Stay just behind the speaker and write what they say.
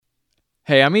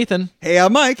Hey, I'm Ethan. Hey,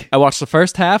 I'm Mike. I watched the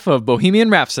first half of Bohemian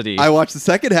Rhapsody. I watched the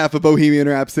second half of Bohemian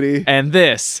Rhapsody. And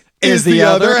this is the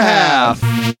other half.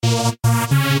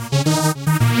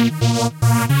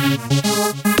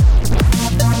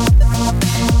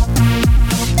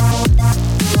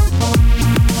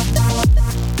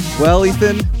 Well,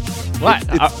 Ethan, What?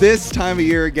 it's this time of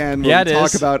year again when we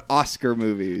talk about Oscar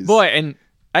movies. Boy, and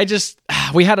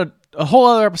we had a whole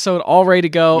other episode all ready to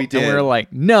go. We did. And we were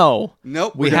like, nope,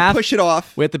 we're going to push it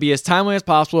off. We have to be as timely as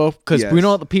possible because we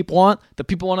know what the people want. The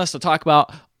people want us to talk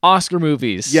about Oscar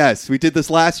movies. Yes, we did this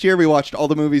last year. We watched all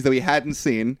the movies that we hadn't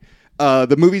seen.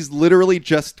 The movies literally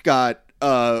just got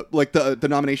the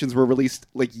nominations were released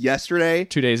like yesterday,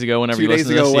 2 days ago, whenever 2 you days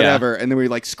listen ago, to this, whatever. And then we were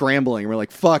like scrambling. We're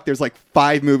like, fuck, there's like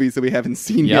 5 movies that we haven't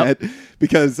seen yet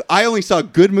because I only saw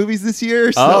good movies this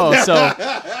year. So. So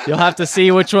you'll have to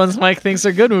see which ones Mike thinks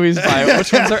are good movies by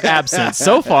which ones are absent.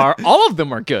 So far, all of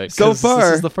them are good. So far,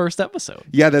 this is the first episode.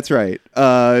 Yeah, that's right.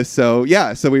 So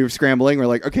we were scrambling. We're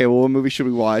like, okay, well, what movie should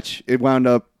we watch? It wound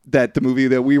up that the movie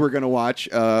that we were going to watch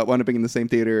wound up being in the same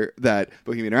theater that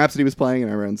Bohemian Rhapsody was playing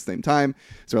and around the same time.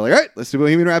 So we're like, all right, let's do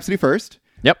Bohemian Rhapsody first.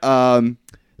 Yep.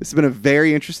 This has been a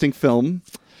very interesting film.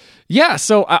 Yeah,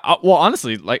 so, well,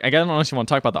 honestly, like, I don't know if you want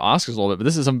to talk about the Oscars a little bit, but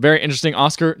this is some very interesting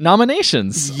Oscar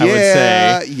nominations, I would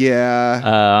say.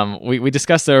 Yeah. We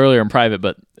discussed it earlier in private,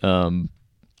 but,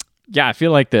 yeah, I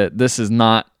feel like that this is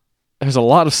not... There's a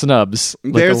lot of snubs.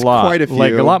 There's quite a few.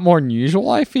 Like, a lot more than usual,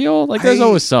 I feel. Like, there's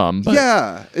always some. But.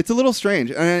 Yeah, it's a little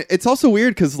strange. And it's also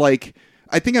weird because, like,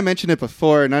 I think I mentioned it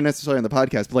before, not necessarily on the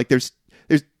podcast, but, like, there's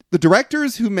the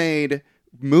directors who made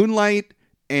Moonlight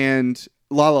and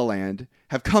La La Land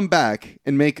have come back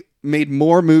and made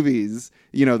more movies,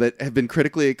 you know, that have been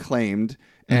critically acclaimed.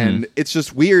 Mm-hmm. And it's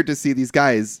just weird to see these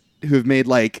guys who have made,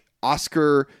 like,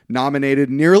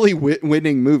 Oscar-nominated, nearly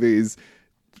winning movies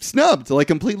snubbed, like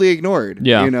completely ignored.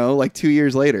 Yeah, you know, like 2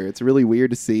 years later, it's really weird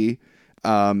to see.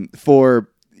 For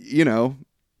you know,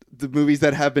 the movies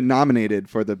that have been nominated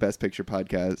for the Best Picture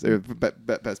podcast or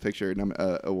Best Picture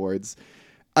awards.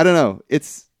 I don't know.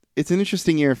 It's an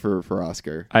interesting year for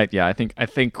Oscar. I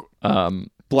think.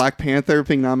 Black Panther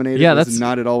being nominated. Yeah, was that's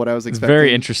not at all what I was expecting.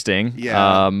 Very interesting.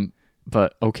 Yeah.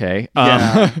 But okay.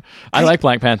 Yeah. I like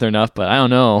Black Panther enough, but I don't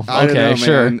know. I don't know,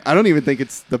 sure. Man. I don't even think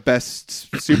it's the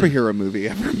best superhero movie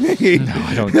ever made. No,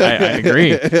 I don't. I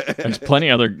agree. There's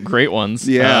plenty other great ones.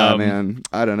 Yeah, man.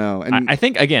 I don't know. And I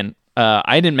think, again,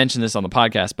 I didn't mention this on the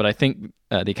podcast, but I think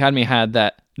the Academy had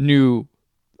that new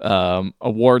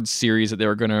awards series that they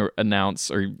were going to announce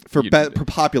for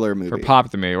popular movie. For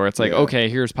popular movie, where it's like, okay,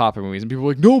 here's popular movies. And people are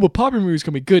like, no, but popular movies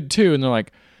can be good too. And they're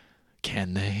like,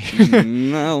 can they?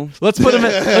 No. Let's put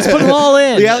them all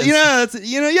in.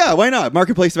 Yeah, why not?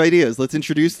 Marketplace of ideas. Let's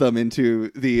introduce them into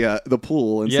the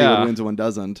pool and see what wins and what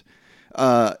doesn't.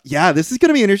 This is going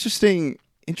to be an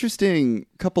interesting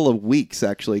couple of weeks,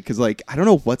 actually, because like I don't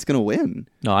know what's going to win.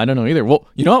 No, I don't know either. Well,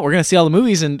 you know what? We're going to see all the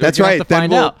movies, and that's right. Have to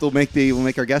find out. We'll make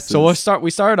our guesses. So we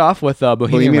started off with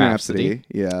Bohemian Rhapsody.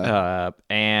 Yeah.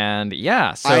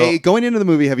 So going into the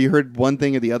movie, have you heard one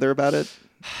thing or the other about it?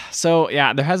 So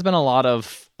yeah, there has been a lot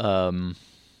of not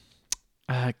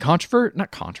controversy.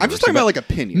 I'm just talking about like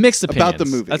mixed opinions about the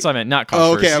movie. That's what I meant, not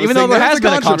controversy. Okay, even though there has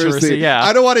been a controversy. Yeah,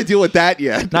 I don't want to deal with that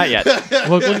yet. Not yet.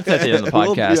 We'll get to that at the end of the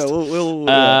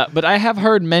podcast. But I have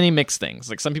heard many mixed things.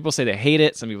 Like some people say they hate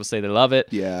it, some people say they love it.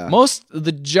 Yeah. Most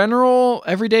the general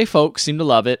everyday folks seem to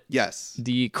love it. Yes.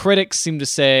 The critics seem to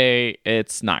say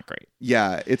it's not great.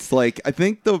 Yeah, it's like I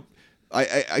think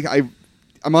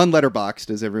I'm on Letterboxd,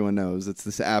 as everyone knows. It's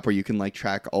this app where you can like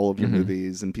track all of your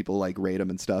movies and people like rate them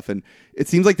and stuff. And it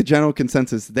seems like the general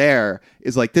consensus there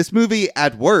is like this movie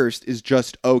at worst is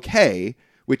just okay,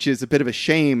 which is a bit of a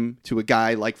shame to a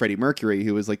guy like Freddie Mercury,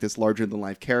 who is like this larger than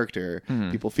life character.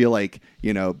 People feel like,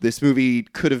 you know, this movie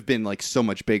could have been like so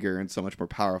much bigger and so much more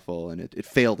powerful, and it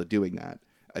failed at doing that.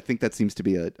 I think that seems to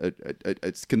be a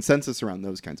consensus around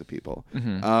those kinds of people.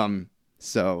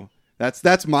 So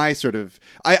that's my sort of.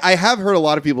 I have heard a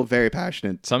lot of people very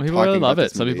passionate. Some people really love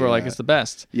it. Some people are like, it's the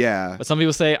best. Yeah. But some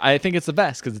people say, I think it's the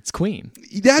best because it's Queen.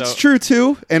 That's true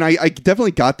too. And I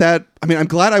definitely got that. I mean, I'm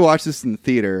glad I watched this in the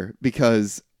theater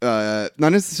because not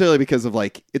necessarily because of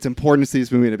like it's important to see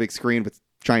this movie on a big screen with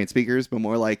giant speakers, but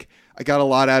more like I got a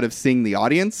lot out of seeing the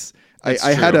audience. I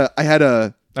had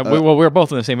a. We were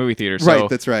both in the same movie theater, so right.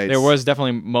 That's right. There was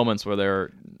definitely moments where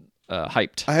they're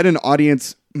hyped. I had an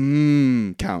audience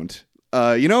count.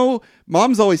 You know,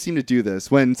 moms always seem to do this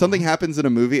when something happens in a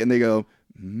movie and they go,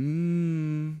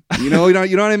 You know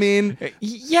what I mean?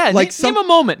 Yeah, like name a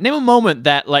moment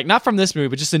that, like, not from this movie,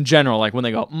 but just in general, like when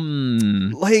they go,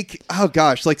 Like, oh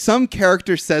gosh, like some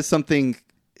character says something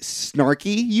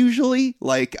snarky usually.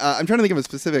 Like I'm trying to think of a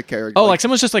specific character. Oh, like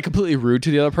someone's just like completely rude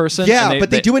to the other person. Yeah, and but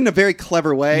they do it in a very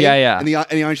clever way. Yeah. And the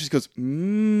audience just goes,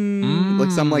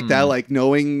 like something like that, like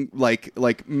knowing, like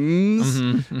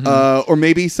or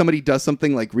maybe somebody does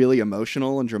something like really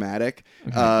emotional and dramatic.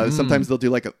 Sometimes they'll do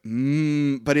like a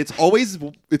but it's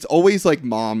always like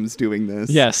moms doing this.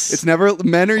 Yes, it's never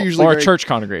men are usually or a church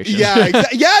congregation.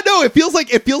 Yeah, no, it feels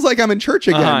like I'm in church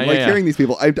again, hearing these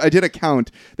people. I did a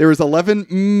count. There was 11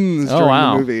 during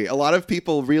the movie. A lot of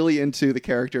people really into the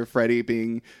character of Freddy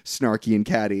being snarky and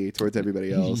catty towards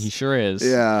everybody else. He sure is.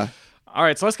 Yeah. All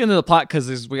right, so let's get into the plot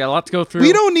because we got a lot to go through.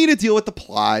 We don't need to deal with the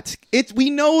plot. We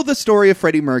know the story of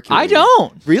Freddie Mercury. I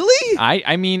don't. Really?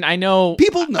 I mean, I know.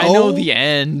 People know. I know the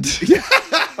end.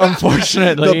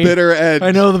 Unfortunately. The bitter end.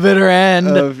 I know the bitter end.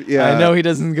 I know he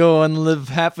doesn't go and live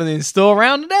happily. He's still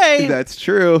around today. That's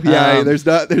true. Yeah, there's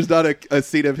not a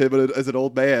scene of him as an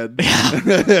old man.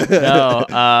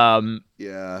 No.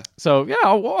 Yeah. So, yeah,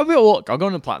 I'll go into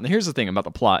the plot. And here's the thing about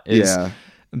the plot is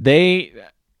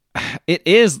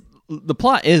the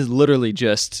plot is literally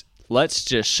just, let's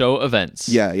just show events.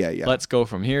 Yeah. Let's go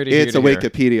from here to here. It's a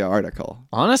Wikipedia article.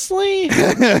 Honestly?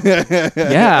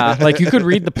 Yeah. Like you could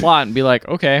read the plot and be like,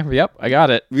 okay, yep, I got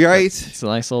it. Right. It's a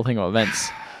nice little thing about events.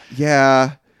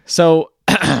 Yeah. So,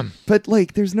 but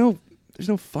like, there's no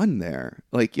fun there.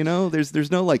 Like, there's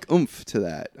no like oomph to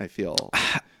that, I feel.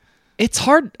 It's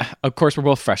hard. Of course, we're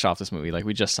both fresh off this movie. Like,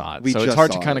 we just saw it. So it's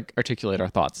hard to kind of articulate our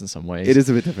thoughts in some ways. It is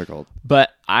a bit difficult. But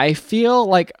I feel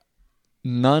like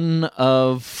nothing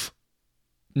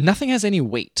has any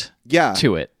weight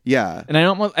to it. Yeah. And I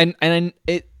don't want, and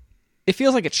it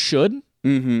feels like it should.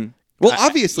 Mm-hmm. Well,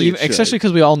 obviously, especially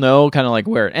because we all know kind of like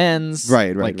where it ends.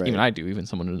 Right. Even I do, even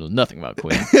someone who knows nothing about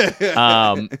Queen.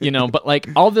 But like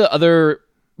all the other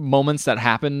moments that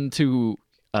happen to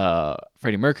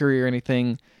Freddie Mercury or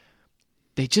anything,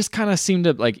 they just kind of seem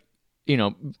to like,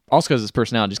 also because his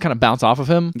personality just kind of bounce off of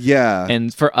him. Yeah.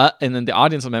 And and then the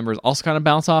audience members also kind of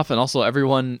bounce off, and also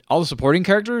all the supporting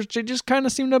characters, they just kind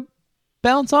of seem to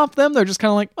bounce off them. They're just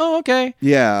kind of like, oh, okay.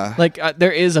 Yeah. Like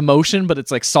there is emotion, but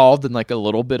it's like solved in like a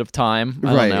little bit of time.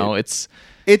 I don't know. It's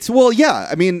well, yeah.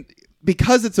 I mean,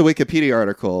 because it's a Wikipedia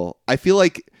article, I feel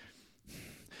like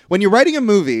when you're writing a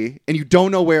movie and you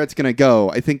don't know where it's going to go,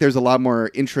 I think there's a lot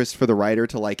more interest for the writer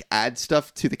to like add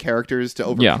stuff to the characters to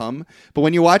overcome. Yeah. But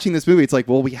when you're watching this movie, it's like,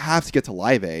 well, we have to get to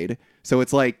Live Aid. So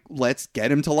it's like, let's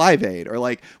get him to Live Aid. Or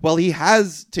like, well, he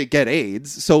has to get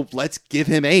AIDS, so let's give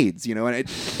him AIDS,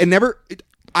 And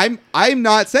I'm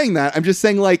not saying that. I'm just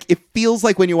saying like, it feels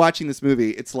like when you're watching this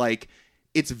movie, it's like,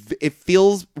 it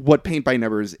feels what Paint by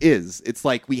Numbers is. It's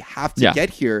like we have to get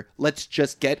here. Let's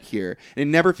just get here. And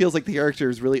it never feels like the character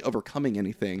is really overcoming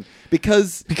anything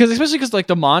because especially because like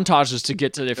the montages to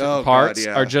get to different parts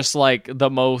are just like the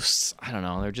most. I don't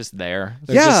know. They're just there.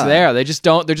 They're just there. They just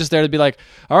don't. They're just there to be like,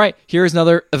 all right, here's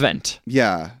another event.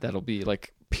 Yeah, that'll be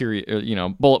like period.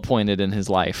 Bullet pointed in his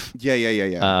life.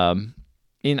 Yeah.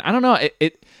 And I don't know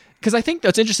it because I think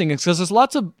that's interesting because there's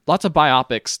lots of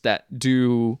biopics that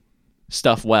do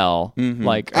stuff well. Mm-hmm.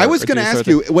 Like I was going to ask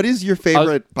you, what is your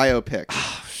favorite biopic?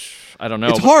 I don't know.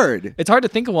 It's hard. It's hard to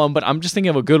think of one, but I'm just thinking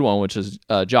of a good one, which is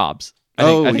Jobs.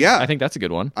 I think that's a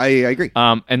good one. I agree.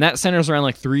 And that centers around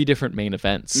like 3 different main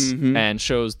events and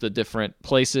shows the different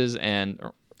places and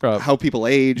how people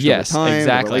age. Yes, over time,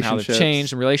 exactly. How they've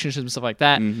changed and relationships and stuff like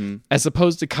that, as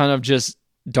opposed to kind of just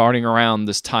darting around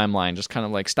this timeline, just kind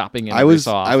of like stopping in. I was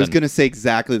going to say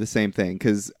exactly the same thing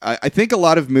because I think a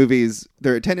lot of movies,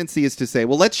 their tendency is to say,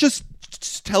 well, let's just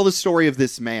tell the story of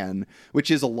this man, which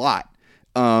is a lot.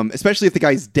 Especially if the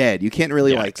guy's dead, you can't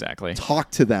really talk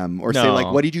to them or say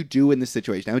like, what did you do in this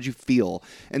situation? How did you feel?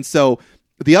 And so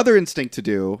the other instinct to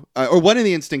do, or one of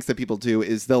the instincts that people do,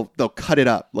 is they'll cut it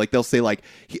up. Like they'll say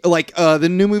the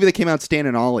new movie that came out, Stan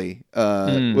and Ollie,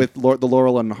 with the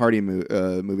Laurel and Hardy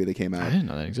movie that came out. I didn't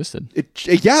know that existed.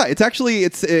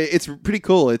 It's pretty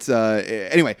cool. It's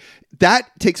anyway.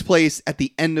 That takes place at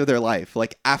the end of their life,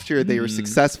 like after they were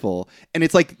successful. And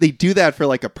it's like they do that for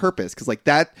like a purpose. Because like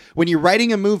that, when you're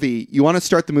writing a movie, you want to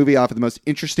start the movie off at the most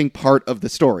interesting part of the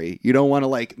story. You don't want to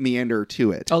like meander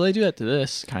to it. Oh, they do that to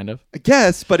this, kind of. I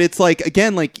guess, but it's like,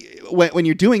 again, like when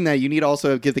you're doing that, you need to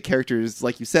also give the characters,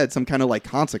 like you said, some kind of like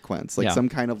consequence, like some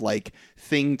kind of like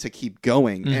thing to keep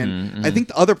going. I think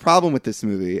the other problem with this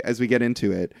movie, as we get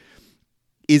into it,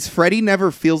 is Freddy never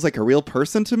feels like a real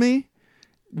person to me.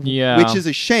 Yeah. Which is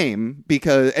a shame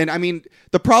because, and I mean,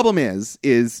 the problem is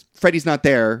Freddy's not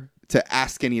there to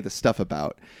ask any of the stuff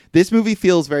about. This movie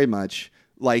feels very much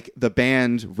like the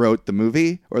band wrote the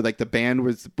movie, or like the band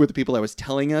were the people that was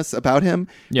telling us about him,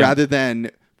 rather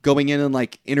than going in and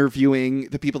like interviewing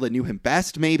the people that knew him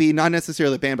best, maybe not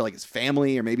necessarily the band, but like his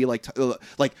family, or maybe like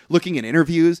like looking at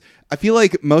interviews. I feel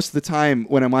like most of the time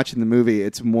when I'm watching the movie,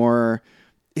 it's more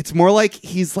like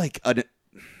he's like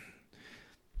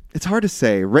it's hard to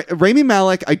say. Rami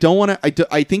Malek,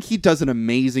 I think he does an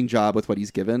amazing job with what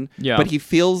he's given. Yeah. But he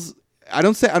feels, I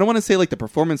don't want to say like the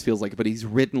performance feels like it, but he's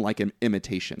written like an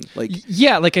imitation. Like,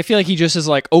 yeah, like I feel like he just is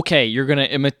like, okay, you're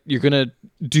gonna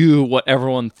do what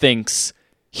everyone thinks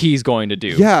he's going to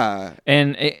do. yeah.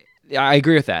 And I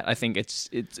agree with that. I think it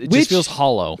just feels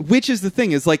hollow. Which is the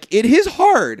thing, is like, it is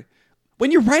hard. When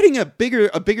you're writing a bigger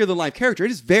than life character, it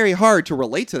is very hard to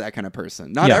relate to that kind of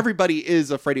person. Not everybody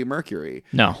is a Freddie Mercury.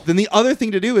 No. Then the other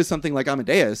thing to do is something like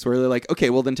Amadeus, where they're like,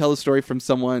 okay, well then tell a story from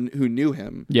someone who knew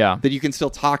him. Yeah. That you can still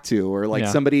talk to, or like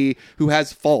somebody who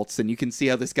has faults, and you can see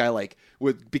how this guy like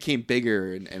became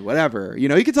bigger and whatever. You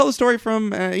know, you can tell the story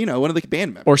from one of the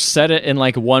band members, or set it in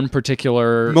like one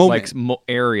particular moment. like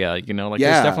area. You know, like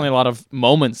there's definitely a lot of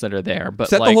moments that are there, but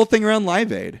set like, the whole thing around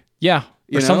Live Aid. Yeah.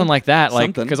 Or something like that, like,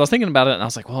 Something. because I was thinking about it and I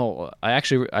was like, well,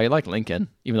 I like Lincoln,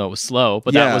 even though it was slow,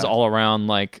 but that was all around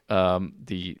like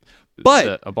the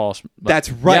abolishment. That's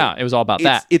right. Yeah, it was all about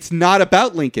that. It's not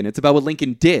about Lincoln. It's about what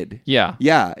Lincoln did. Yeah,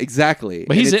 yeah, exactly.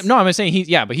 But I'm saying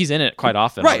but he's in it quite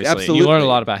often. Right, obviously. absolutely. You learn a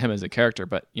lot about him as a character,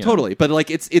 but totally. But like,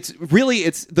 it's really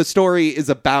the story is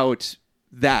about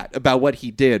that, about what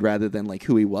he did rather than like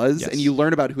who he was, and you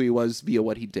learn about who he was via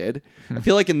what he did. I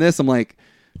feel like in this, I'm like,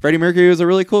 Freddie Mercury was a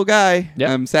really cool guy. Yep.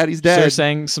 I'm sad he's dead. Sure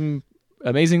sang some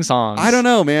amazing songs. I don't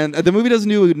know, man. The movie doesn't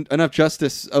do enough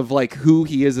justice of like who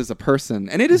he is as a person,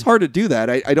 and it is hard to do that.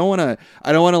 I don't want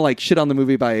to like shit on the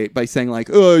movie by saying like,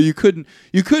 oh, you couldn't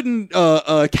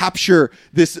capture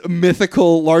this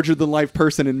mythical, larger than life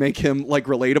person and make him like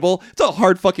relatable. It's a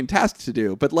hard fucking task to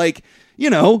do, but like, you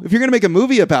know, if you're gonna make a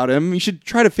movie about him, you should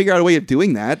try to figure out a way of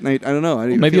doing that. And I don't know.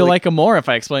 Maybe you'll like him more if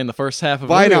I explain the first half of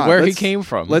Why movie, not? where he came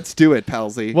from. Let's do it,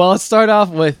 palsy. Well, let's start off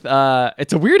with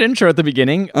it's a weird intro at the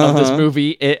beginning of this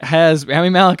movie. It has Rami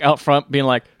Malek out front being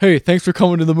like, "Hey, thanks for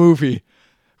coming to the movie.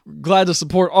 Glad to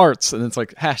support arts," and it's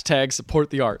like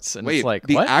 #support the arts. And wait, it's like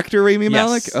the what? actor Rami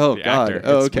Malek? Yes, Oh the god, actor.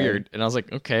 oh, It's okay. weird. And I was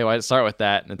like, okay, why did it start with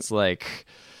that? And it's like,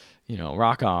 you know,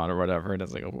 rock on or whatever. And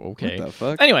it's like, okay. What the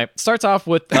fuck? Anyway, starts off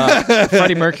with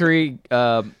Freddie Mercury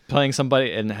playing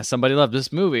somebody, and has somebody loved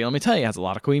this movie. Let me tell you, it has a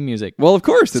lot of Queen music. Well, of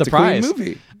course, it's Surprise. a Queen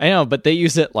movie. I know, but they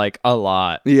use it like a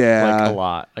lot. Yeah, like a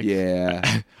lot. Like,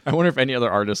 yeah. I wonder if any other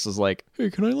artist is like, hey,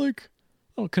 can I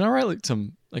write like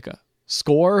some like a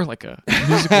score, like a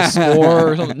musical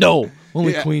score or something? No,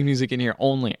 only Queen music in here,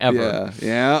 only ever.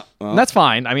 Yeah. Well. And that's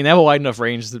fine. I mean, they have a wide enough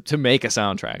range to make a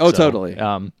soundtrack. Oh, so, totally.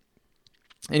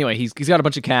 Anyway, he's got a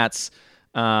bunch of cats,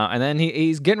 and then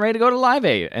he's getting ready to go to Live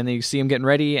Aid, and then you see him getting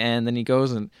ready, and then he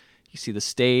goes and you see the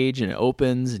stage, and it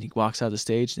opens, and he walks out the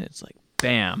stage, and it's like,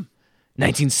 bam,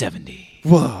 1970.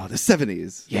 Whoa, the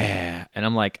 70s. Yeah, and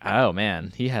I'm like, oh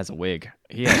man, he has a wig.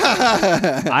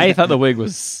 I thought the wig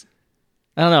was,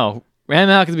 I don't know. Rami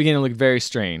Malek at the beginning looked very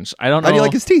strange. I don't know. How do you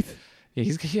like his teeth? Yeah,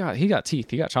 he got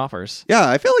teeth. He got choppers. Yeah,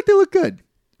 I feel like they look good.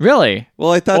 Really?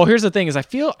 Well, I thought. Well, here's the thing: is I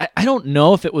don't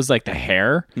know if it was like the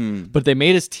hair, but they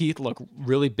made his teeth look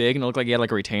really big, and it looked like he had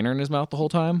like a retainer in his mouth the whole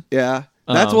time. Yeah,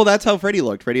 that's how Freddie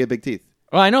looked. Freddie had big teeth.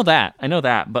 Well, I know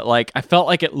that, but like I felt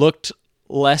like it looked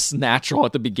less natural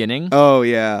at the beginning. Oh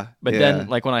yeah, but then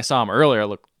like when I saw him earlier,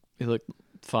 he looked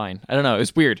fine. I don't know. It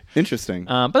was weird. Interesting.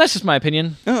 But that's just my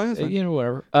opinion. Oh, that's fine. You know,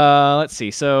 whatever. Let's see.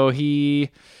 So he's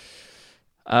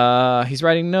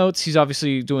writing notes. He's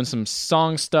obviously doing some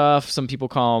song stuff. Some people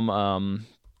call him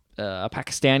a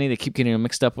Pakistani. They keep getting him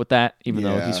mixed up with that, even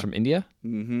though he's from India.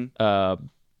 Mm-hmm.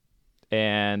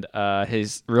 And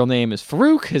his real name is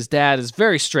Farouk. His dad is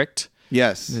very strict.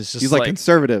 Yes, It's just he's like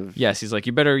conservative. Yes, he's like,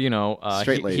 you better, you know,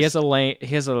 Straight-laced. he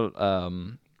has a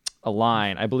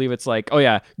line. I believe it's like, oh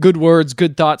yeah, good words,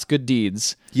 good thoughts, good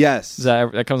deeds. Yes,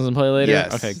 That comes into play later.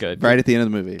 Yes. Okay, good. Right at the end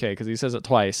of the movie. Okay, because he says it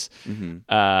twice.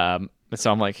 Mm-hmm. So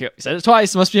I'm like, he said it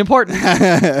twice. It must be important.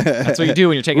 That's what you do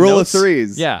when you're taking Rule notes. of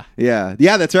threes. Yeah.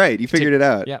 That's right. You figured it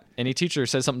out. Yeah. Any teacher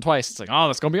says something twice, it's like, oh,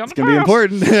 that's gonna be on. It's gonna be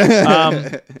important.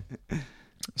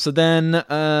 So then,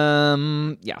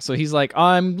 so he's like,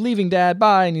 I'm leaving, Dad.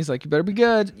 Bye. And he's like, you better be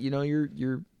good. You know,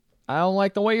 you're. I don't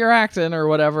like the way you're acting or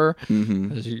whatever.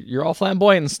 Mm-hmm. You're all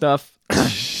flamboyant and stuff.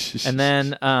 And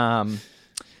then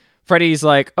Freddie's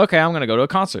like, okay, I'm gonna go to a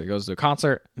concert. He goes to a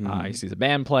concert. He sees a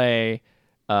band play.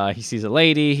 He sees a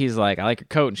lady. He's like, I like your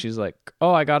coat. And she's like,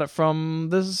 oh, I got it from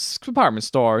this department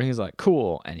store. And he's like,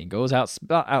 cool. And he goes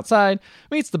outside,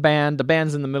 meets the band. The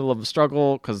band's in the middle of a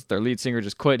struggle because their lead singer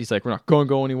just quit. He's like, we're not going to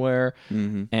go anywhere.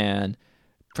 Mm-hmm. And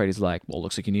Freddie's like, well,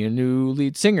 looks like you need a new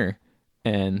lead singer.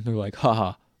 And they're like,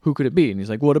 haha, who could it be? And he's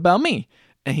like, what about me?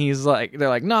 And he's like, they're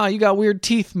like, nah, you got weird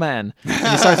teeth, man. And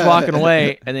he starts walking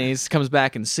away, and then he comes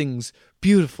back and sings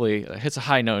beautifully, hits a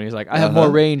high note. And he's like, I have more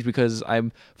range because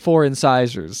I'm 4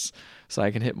 incisors, so I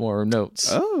can hit more notes.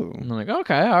 Oh. And I'm like,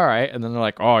 okay, all right. And then they're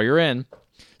like, oh, you're in.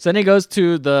 So then he goes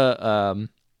to the,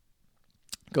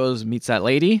 meets that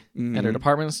lady at her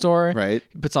department store. Right.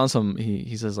 He puts on some,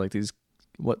 he says like, these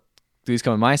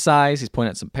come in my size. He's pointing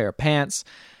at some pair of pants.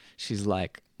 She's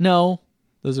like, no.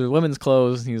 Those are women's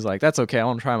clothes. And he's like, that's okay. I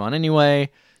want to try them on anyway.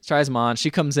 Tries them on.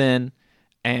 She comes in,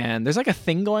 and there's like a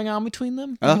thing going on between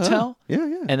them. You can tell. Yeah,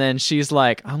 yeah. And then she's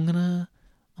like, I'm gonna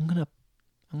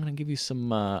give you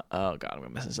some. Oh God, I'm gonna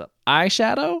mess this up.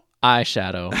 Eyeshadow. I'm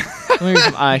gonna give you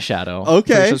some eyeshadow.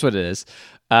 Okay, that's what it is.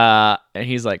 And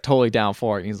he's like totally down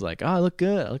for it. And he's like, oh, I look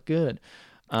good.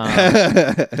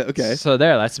 Okay. So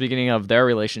that's the beginning of their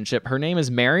relationship. Her name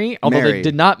is Mary, although they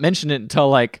did not mention it until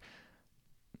like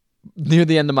near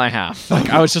the end of my half.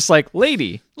 Like I was just like,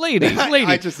 lady,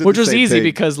 which was easy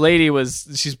because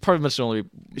she's pretty much the only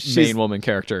main woman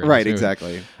character. Right,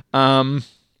 exactly. And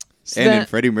in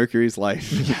Freddie Mercury's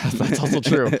life. Yeah, that's also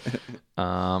true.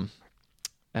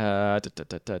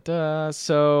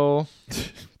 So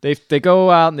they go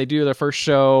out and they do their first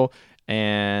show,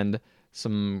 and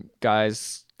some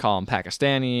guys call him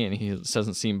Pakistani, and he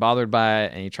doesn't seem bothered by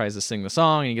it, and he tries to sing the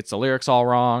song, and he gets the lyrics all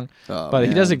wrong. But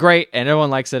he does it great, and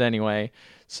everyone likes it anyway.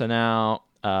 So now,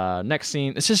 next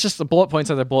scene, it's just the bullet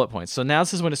points are the bullet points. So now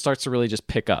this is when it starts to really just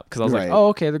pick up, because I was like, oh,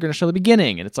 okay, they're going to show the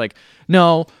beginning, and it's like,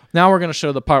 no, now we're going to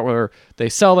show the part where they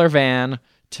sell their van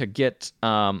to get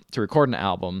to record an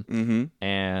album,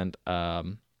 and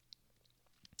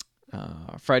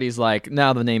Freddie's like,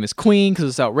 now the name is Queen because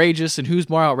it's outrageous, and who's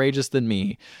more outrageous than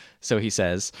me? So he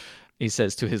says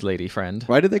to his lady friend.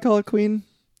 Why did they call it Queen?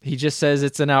 He just says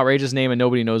it's an outrageous name and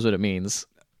nobody knows what it means.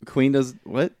 Queen does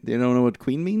what? They don't know what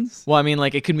Queen means? Well, I mean,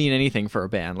 like it could mean anything for a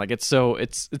band. Like it's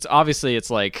obviously it's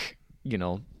like, you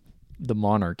know, the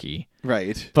monarchy.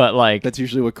 Right. But like that's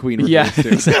usually what Queen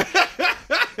refers to.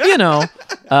 You know.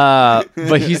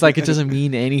 But he's like, it doesn't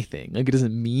mean anything. Like it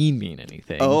doesn't mean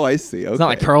anything. Oh, I see. Okay. It's not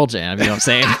like Pearl Jam, you know what I'm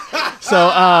saying?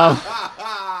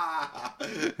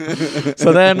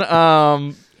 So then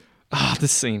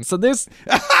this scene. So this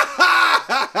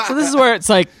is where it's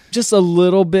like just a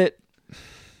little bit.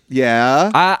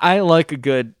 Yeah. I like a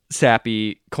good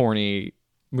sappy, corny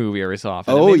movie every so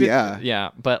often. Oh, yeah.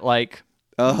 But like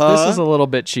this is a little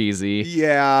bit cheesy.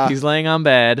 Yeah. He's laying on his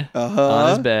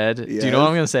bed. Yes. Do you know what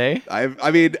I'm gonna say?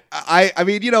 I mean,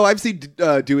 you know, I've seen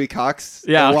Dewey Cox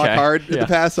walk hard in the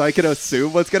past, so I can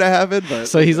assume what's gonna happen. But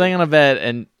so he's laying on a bed,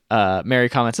 and Mary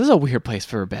comments, "This is a weird place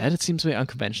for a bed. It seems to be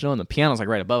unconventional." And the piano's like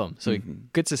right above him, so he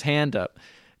gets his hand up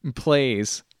and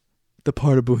plays the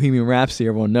part of Bohemian Rhapsody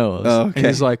everyone knows. Okay. And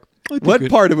he's like, what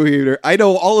part of Bohemian? I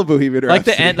know all of Bohemian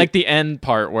Rhapsody. Like the end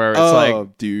part where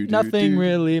it's nothing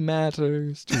really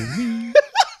matters to me.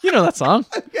 You know that song?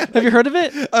 Have you heard of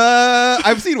it?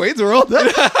 I've seen Wayne's World.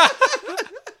 Okay,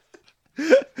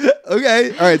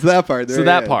 all right. So that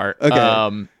part.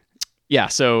 Okay. Yeah.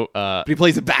 So but he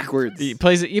plays it backwards. He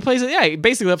plays it. Yeah,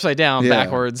 basically upside down,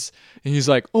 backwards. And he's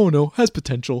like, "Oh no, has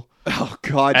potential." Oh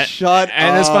God, shut up!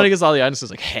 And it's funny because all the audience is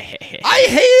like, "Hey." I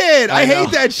hate it. I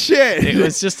hate that shit. It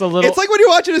was just a little. It's like when you're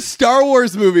watching a Star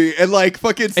Wars movie and like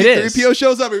fucking C-3PO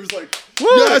shows up. He was like,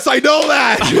 "Yes, I know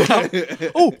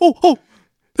that." oh.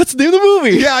 That's the name of the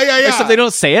movie. Yeah. Except they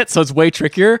don't say it, so it's way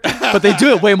trickier. But they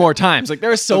do it way more times. Like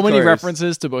there are so many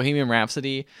references to Bohemian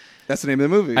Rhapsody. That's the name of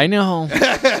the movie. I know,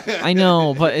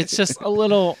 but it's just a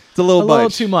little. It's a little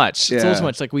too much. Yeah. It's a little too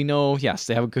much. Like we know, yes,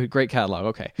 they have a great catalog.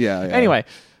 Okay. Yeah. Anyway,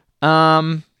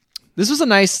 this was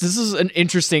an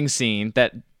interesting scene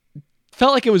that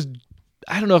felt like it was.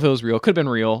 I don't know if it was real. Could have been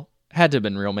real. Had to have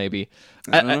been real, maybe.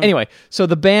 Anyway, so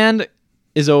the band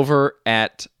is over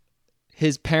at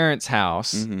his parents'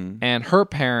 house, and her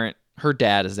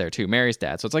dad is there too, Mary's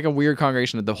dad. So it's like a weird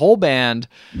congregation of the whole band.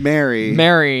 Mary's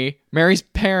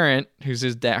parent, who's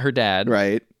her dad,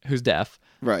 right? Who's deaf,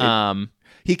 right?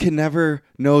 He can never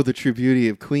know the true beauty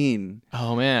of Queen.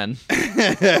 Oh man,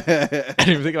 I didn't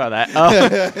even think about that.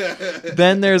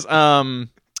 Then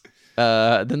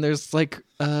there's like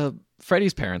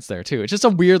Freddie's parents there too. It's just a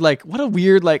weird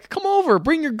come over,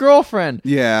 bring your girlfriend.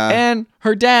 Yeah. And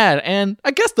her dad, and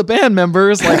I guess the band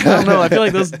members. Like, I don't know. I feel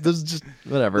like those just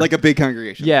whatever. Like a big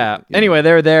congregation. Yeah. Anyway,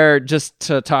 they're there just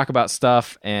to talk about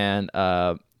stuff, and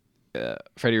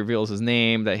Freddie reveals his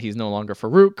name, that he's no longer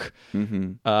Farouk.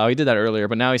 He did that earlier,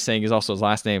 but now he's saying his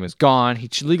last name is gone. He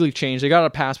legally changed. They got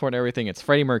a passport and everything. It's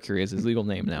Freddie Mercury is his legal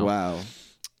name now. Wow.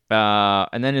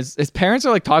 And then his parents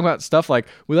are like talking about stuff like,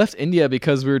 we left India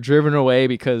because we were driven away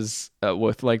because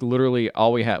with like literally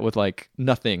all we had with like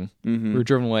nothing. We were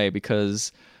driven away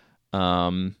because I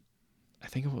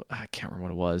can't remember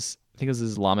what it was. I think it was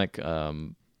Islamic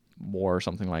war or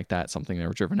something like that. Something they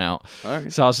were driven out.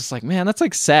 Right. So I was just like, man, that's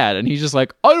like sad. And he's just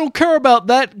like, I don't care about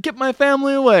that. Get my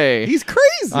family away. He's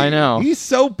crazy. I know. He's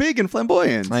so big and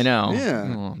flamboyant. I know.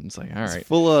 Yeah. Oh, it's like, all right. It's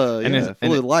full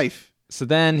of life. So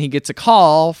then he gets a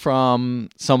call from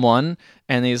someone,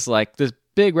 and he's like, this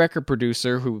big record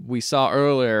producer who we saw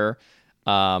earlier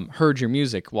heard your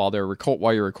music while you're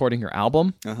recording your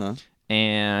album.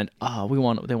 And they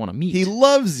want to meet. He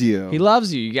loves you. He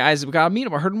loves you. You guys, we gotta meet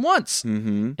him. I heard him once.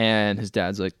 And his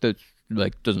dad's like, that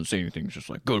like doesn't say anything. It's just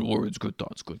like good words, good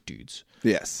thoughts, good deeds.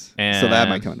 Yes. And so that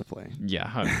might come into play.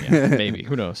 Yeah, maybe.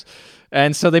 Who knows?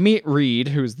 And so they meet Reed,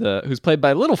 who's played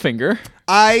by Littlefinger.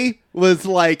 I was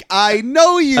like, I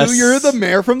know you. You're the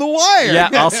mayor from The Wire. Yeah,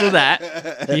 also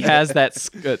that. He has that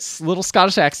little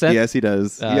Scottish accent. Yes, he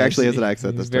does. He actually has an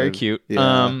accent. He's very cute.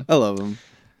 Yeah. I love him.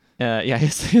 Yeah,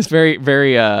 he's very,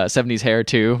 very 70s hair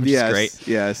too, which is great.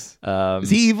 Yes. Is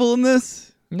he evil in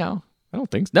this? No, I don't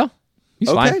think so. No,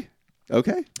 he's fine.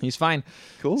 Okay. He's fine.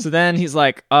 Cool. So then he's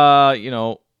like, why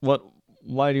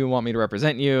do you want me to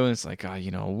represent you? And it's like,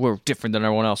 we're different than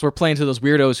everyone else. We're playing to those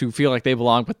weirdos who feel like they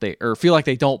belong, or feel like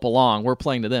they don't belong. We're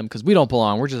playing to them because we don't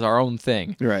belong. We're just our own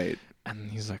thing. Right. And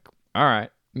he's like, all right,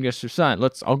 I guess you're signed.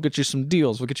 I'll get you some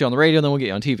deals. We'll get you on the radio, then we'll get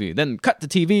you on TV. Then cut to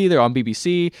TV. They're on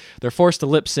BBC. They're forced to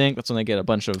lip sync. That's when they get a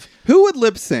bunch of... Who would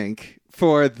lip sync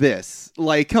for this?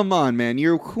 Like, come on, man.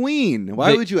 You're Queen.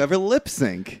 Why would you ever lip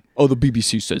sync? Oh, the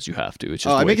BBC says you have to. It's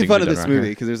just I'm making fun of this movie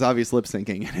because there's obvious lip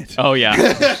syncing in it. Oh, yeah.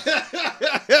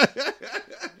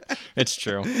 It's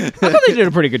true. I thought they did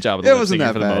a pretty good job of the lip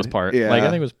syncing for the most part. Yeah. Like, I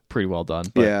think it was pretty well done.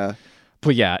 But, yeah.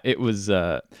 But yeah, it was...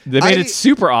 they made it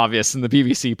super obvious in the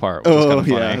BBC part, which was kind of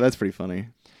funny. Yeah, that's pretty funny.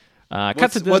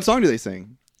 What song do they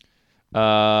sing?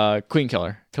 Queen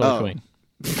Killer. Queen.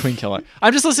 Queen Killer.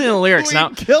 I'm just listening to the lyrics Queen now.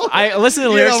 Killer? I listen to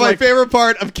the lyrics. My favorite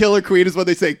part of Killer Queen is when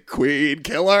they say Queen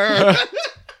Killer.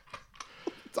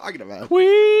 Talking about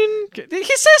Queen. He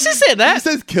said that. He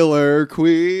says Killer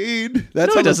Queen.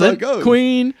 That's how the song goes.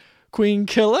 Queen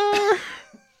Killer.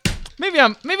 Maybe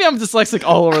I'm dyslexic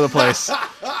all over the place,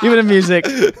 even in music.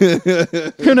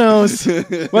 Who knows?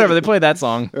 Whatever. They play that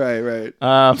song. Right.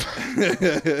 And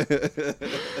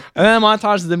then a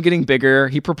montage of them getting bigger.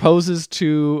 He proposes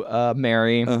to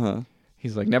Mary.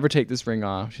 He's like, never take this ring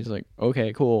off. She's like,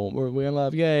 okay, cool. We're in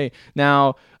love. Yay.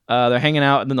 Now they're hanging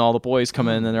out, and then all the boys come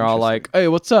in, and they're all like, hey,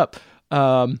 what's up?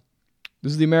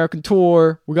 This is the American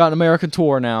tour. We got an American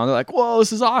tour now. And they're like, whoa,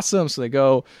 this is awesome. So they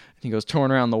go, and he goes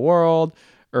touring around the world.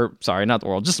 Or sorry, not the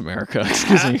world, just America.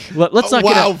 Excuse me. Let's not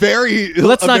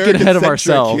get ahead of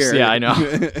ourselves. Here. Yeah, I know.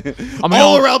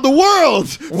 All around the world,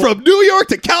 from New York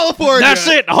to California. That's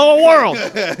it, the whole world.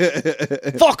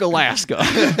 Fuck Alaska.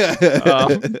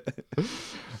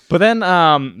 But then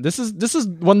this is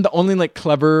one of the only like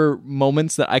clever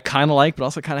moments that I kind of like, but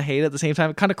also kind of hate at the same time.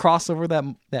 It kind of crossed over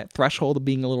that threshold of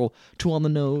being a little too on the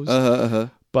nose.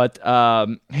 But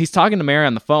he's talking to Mary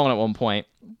on the phone at one point.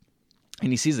 And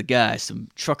he sees a guy, some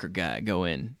trucker guy,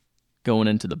 going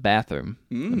into the bathroom,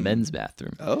 the men's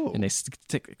bathroom. Oh, and they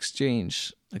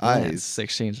exchange eyes. They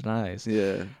exchange eyes.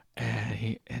 Yeah.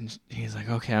 And he's like,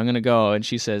 okay, I'm gonna go. And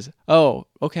she says, oh,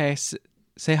 okay,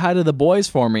 say hi to the boys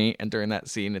for me. And during that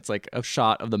scene, it's like a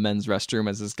shot of the men's restroom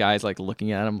as this guy's like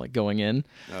looking at him, like going in.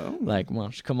 Oh. Like, why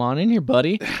don't you come on in here,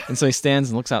 buddy? And so he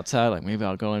stands and looks outside, like maybe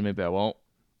I'll go in, maybe I won't.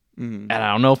 And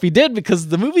I don't know if he did because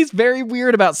the movie's very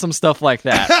weird about some stuff like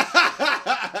that.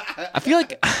 I feel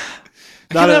like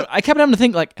I kept having to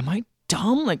think, like, am I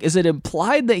dumb? Like, is it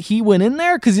implied that he went in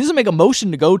there? Because he doesn't make a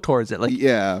motion to go towards it. Like,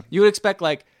 yeah, you would expect,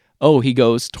 like, oh, he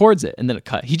goes towards it, and then it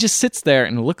cut. He just sits there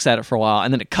and looks at it for a while,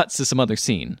 and then it cuts to some other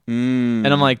scene. And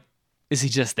I'm like, is he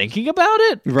just thinking about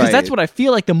it? Because that's what I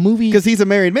feel like the movie... Because he's a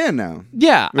married man now.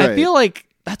 Yeah, right. I feel like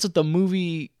that's what the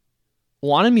movie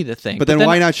wanted me to think. But then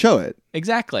why not show it?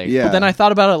 Exactly. Yeah. But then I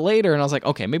thought about it later, and I was like,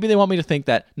 okay, maybe they want me to think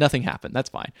that nothing happened. That's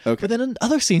fine. Okay. But then in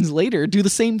other scenes later do the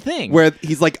same thing. Where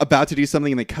he's like about to do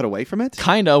something and they cut away from it?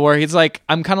 Kind of, where he's like,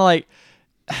 I'm kind of like...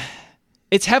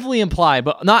 It's heavily implied,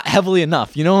 but not heavily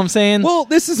enough. You know what I'm saying? Well,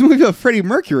 this is a movie of Freddie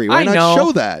Mercury. Why not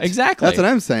show that? Exactly. That's what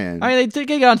I'm saying. I mean, they did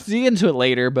get into it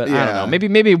later, but I don't know.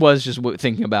 Maybe it was just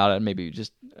thinking about it, maybe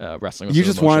just wrestling with You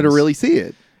just wanted to really see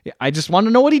it. Yeah, I just wanted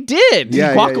to know what he did.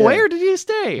 Did he walk away or did he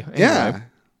stay? Anyway, yeah.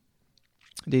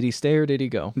 Did he stay or did he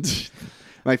go?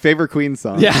 My favorite Queen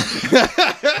song. Yeah.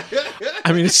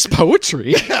 I mean, it's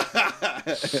poetry.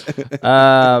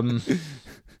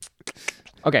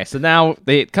 Okay, so now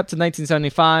they cut to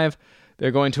 1975.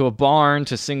 They're going to a barn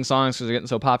to sing songs because they're getting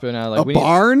so popular now. Like, a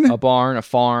barn? A barn, a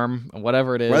farm,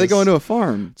 whatever it is. Why are they going to a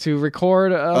farm? To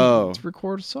record a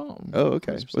song. Oh,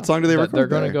 okay. What song do they record? They're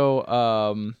going to go...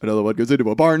 Another one goes into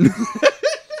a barn.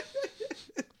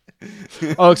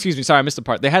 Oh, excuse me. Sorry, I missed the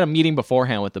part. They had a meeting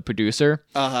beforehand with the producer.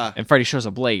 Uh-huh. And Freddie shows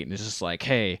up late and it's just like,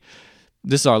 hey,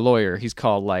 this is our lawyer. He's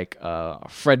called like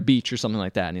Fred Beach or something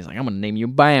like that. And he's like, I'm going to name you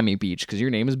Miami Beach because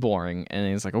your name is boring.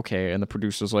 And he's like, okay. And the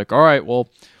producer's like, all right, well,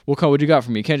 what you got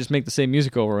for me? You can't just make the same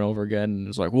music over and over again. And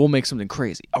it's like, we'll make something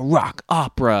crazy. A rock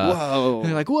opera. Whoa. And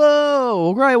they're like, whoa,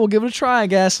 all right, we'll give it a try, I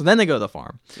guess. And then they go to the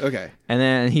farm. Okay. And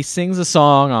then he sings a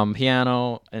song on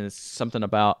piano and it's something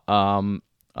about love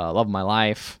of my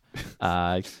life.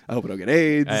 I hope I don't get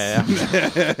AIDS.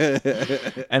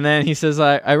 And then he says,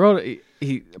 I wrote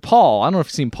Paul. I don't know if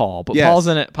you've seen Paul, but yes. Paul's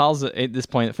in it. Paul's at this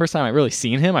point. The first time I really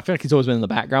seen him, I feel like he's always been in the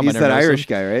background. He's that Irish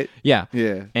guy, right? Yeah.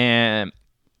 Yeah. And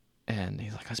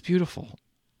he's like, that's beautiful.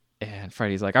 And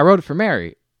Freddie's like, I wrote it for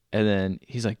Mary. And then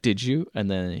he's like, did you?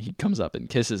 And then he comes up and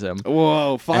kisses him.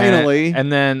 Whoa! Finally.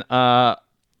 And then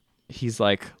he's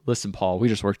like, listen, Paul, we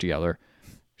just work together.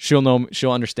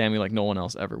 She'll understand me like no one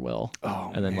else ever will.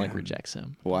 Oh, and then man. like rejects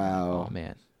him. Wow. Oh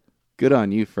man. Good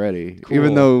on you, Freddie. Cool.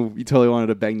 Even though you totally wanted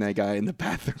to bang that guy in the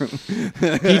bathroom.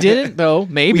 He didn't though.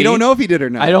 Maybe. We don't know if he did or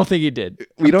not. I don't think he did.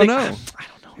 We don't know. I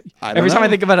don't know. Every time I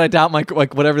think about it, I doubt my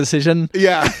whatever decision.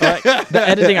 Yeah. The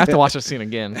editing, I have to watch the scene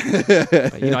again.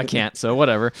 But, I can't. So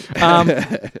whatever.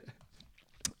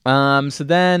 So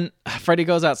then Freddie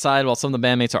goes outside while some of the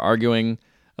bandmates are arguing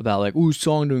about like, ooh,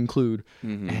 song to include.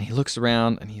 Mm-hmm. And he looks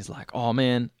around and he's like, oh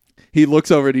man. He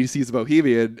looks over and he sees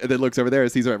Bohemian and then looks over there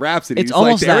and sees Rhapsody. It's he's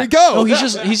almost like, there that. we go. No,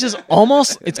 he's just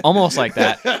almost, it's almost like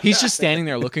that. He's just standing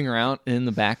there looking around and in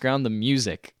the background, the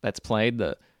music that's played,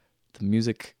 the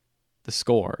music, the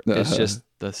score is just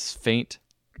the faint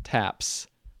taps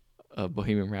of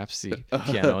Bohemian Rhapsody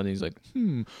piano, and he's like,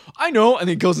 I know, and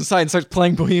then he goes inside and starts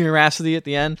playing Bohemian Rhapsody at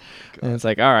the end, and it's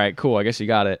like, all right, cool, I guess you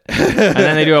got it. And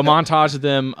then they do a montage of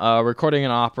them recording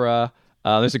an opera.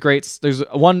 There's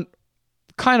one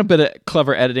kind of bit of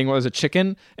clever editing where there's a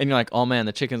chicken, and you're like, oh man,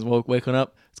 the chicken's waking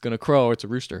up, it's gonna crow, or it's a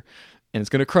rooster. And it's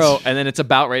going to crow, and then it's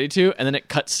about ready to, and then it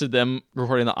cuts to them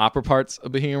recording the opera parts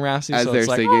of Bohemian Rhapsody. As so they're it's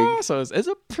like, singing. so it's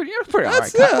a pretty all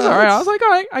right. All right. I was like, all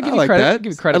right, I give you credit. That.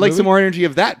 Give you credit. I'd like movie. some more energy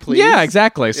of that, please. Yeah,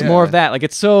 exactly. Some more of that. Like,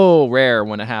 it's so rare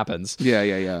when it happens.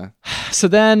 Yeah. So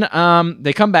then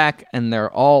they come back, and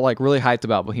they're all like really hyped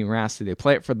about Bohemian Rhapsody. They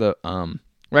play it for the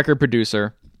record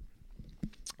producer.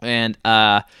 And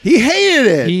he hated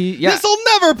it. This will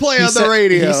never play on the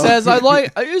radio. He says,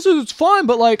 it's fine,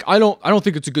 but like I don't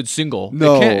think it's a good single.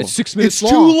 No, it's 6 minutes it's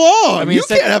long. too long. I mean, you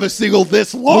can't have a single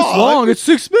this long. It's long. It's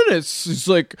 6 minutes. It's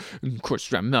like, of course,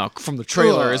 from the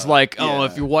trailer is like,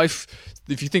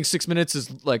 if you think 6 minutes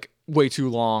is like way too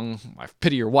long, I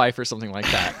pity your wife or something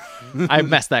like that. I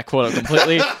messed that quote up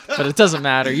completely, but it doesn't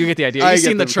matter. You get the idea. You've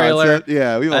seen the trailer. Concept.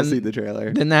 Yeah, we've all seen the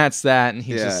trailer. Then that's that, and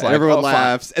he's just like, everyone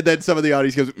laughs, and then some of the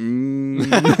audience goes,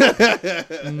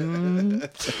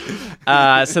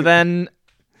 So then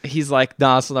he's like,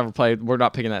 nah, this will never play. We're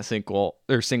not picking that single.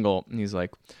 And he's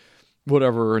like,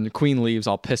 whatever. And the Queen leaves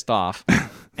all pissed off.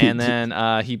 And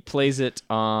then he plays it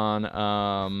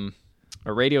on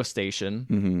a radio station.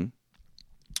 Mm-hmm.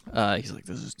 He's like,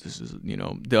 this is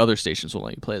the other stations won't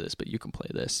let you play this, but you can play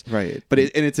this, right? But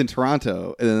it's in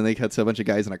Toronto, and then they cut to a bunch of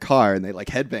guys in a car, and they like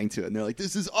headbang to it, and they're like,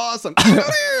 "This is awesome!"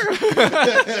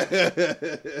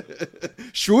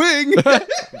 Swing,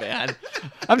 man!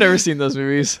 I've never seen those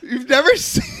movies. You've never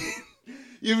seen.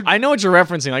 I know what you're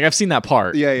referencing. Like I've seen that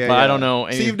part. Yeah. But I don't know.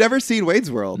 So you've never seen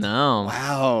Wayne's World? No.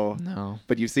 Wow. No.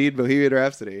 But you've seen Bohemian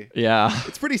Rhapsody. Yeah.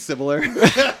 It's pretty similar.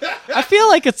 I feel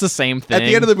like it's the same thing. At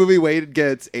the end of the movie, Wayne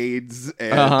gets AIDS,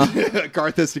 and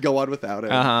Garth has to go on without it.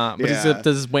 But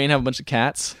does Wayne have a bunch of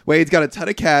cats? Wayne's got a ton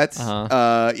of cats.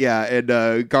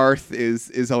 And Garth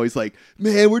is always like,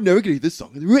 man, we're never gonna get this song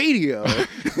on the radio.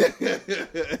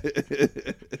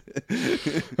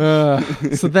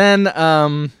 So then,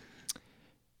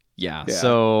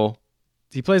 so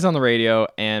he plays on the radio,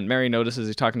 and Mary notices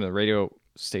he's talking to the radio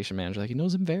station manager. Like, he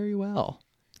knows him very well.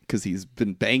 Because he's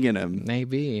been banging him.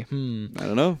 Maybe. I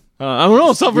don't know. I don't know.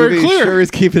 It's not very clear. Sure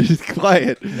is keeping it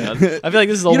quiet. Yeah, I feel like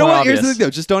this is a little You know more what? obvious. Here's the thing, though.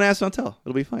 Just don't ask, don't tell.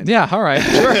 It'll be fine. Yeah, all right.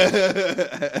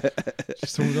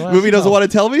 Sure. Movie doesn't want to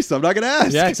tell me, so I'm not going to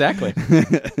ask. Yeah, exactly.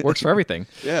 Works for everything.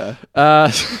 Yeah.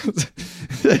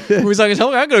 Movie's not going to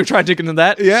tell me. I'm going to try digging into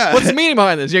that. Yeah. What's the meaning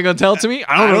behind this? You ain't going to tell it to me?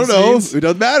 I don't know. It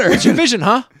doesn't matter. What's your vision,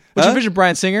 huh? What's your vision,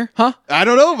 Bryan Singer? Huh? I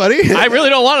don't know, buddy. I really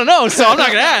don't want to know, so I'm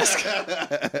not going to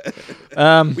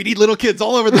ask. We need little kids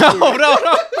all over the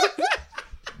No.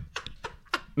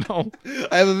 No.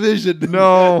 I have a vision.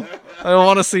 No. I don't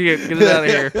want to see it. Get it out of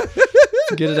here.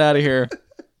 Get it out of here.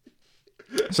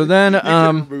 So then,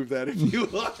 Remove that if you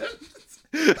want.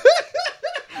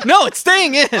 no, it's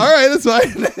staying in. All right, that's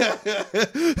fine.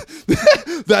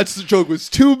 That joke was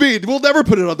too mean. We'll never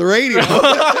put it on the radio.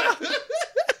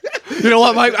 You know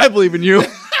what, Mike? I believe in you.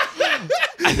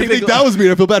 I think that was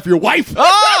mean. I feel bad for your wife.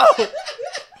 Oh!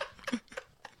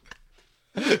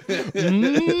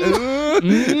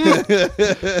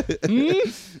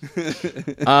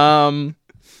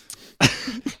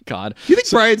 God. Do you think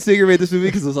Bryan Singer made this movie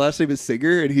because his last name is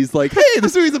Singer, and he's like, "Hey,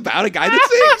 this movie's about a guy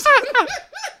that sings."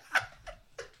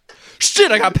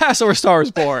 Shit, I got Passover Star is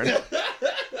Born.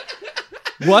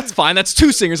 Well, that's fine. That's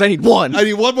 2 singers. I need 1. I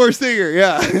need one more singer.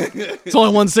 Yeah. It's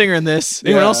only 1 singer in this.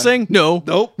 Anyone Yeah. else sing? No.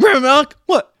 Nope. Milk?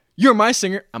 What? You're my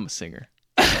singer. I'm a singer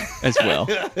as well.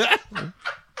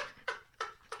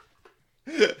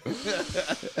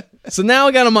 So now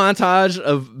we got a montage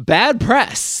of bad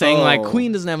press saying like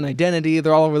Queen doesn't have an identity.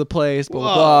 They're all over the place. Blah,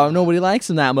 blah, blah. Nobody likes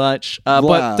them that much.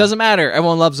 But doesn't matter.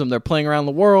 Everyone loves them. They're playing around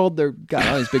the world. They've got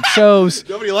all these big shows.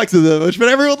 Nobody likes them that much, but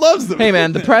everyone loves them. Hey,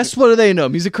 man, the press, what do they know?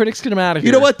 Music critics, get them out of here.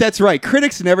 You know what? That's right.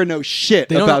 Critics never know shit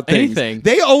They don't about know things. anything.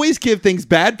 They always give things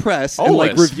bad press and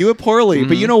like Always. review it poorly.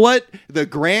 But you know what?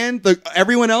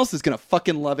 Everyone else is gonna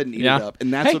fucking love it and eat Yeah. it up,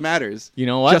 and that's Hey, what matters. you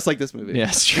know what? Just like this movie.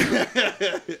 Yes, true.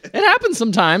 It happens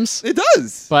sometimes. It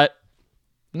does. But,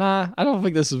 nah, I don't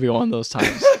think this would be one of those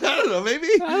times. I don't know. Maybe.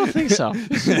 I don't think so.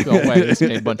 This will go away. This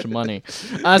made a bunch of money.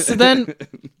 So then,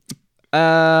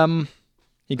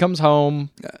 he comes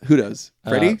home. Who does?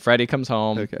 Freddie? Freddie comes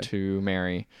home Okay. to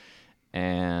Mary,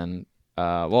 and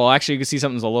well, actually, you can see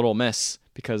something's a little amiss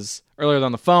because earlier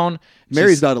on the phone,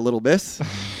 Mary's not a little miss.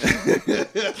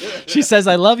 she says,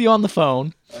 "I love you" on the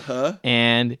phone, Uh-huh.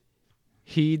 and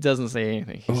he doesn't say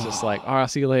anything. He's just like, "All right, I'll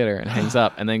see you later," and hangs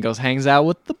up, and then hangs out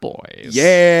with the boys.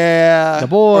 Yeah. The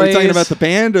boys. Are you talking about the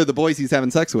band or the boys he's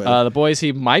having sex with? The boys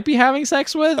he might be having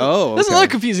sex with. Oh, That's okay. another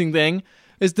confusing thing.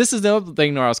 This is the other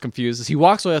thing where I was confused. Is he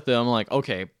walks away with them, I'm like,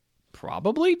 okay,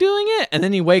 probably doing it, and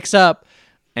then he wakes up,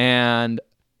 and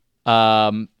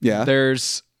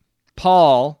there's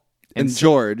Paul and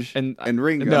George and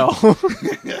Ringo. No,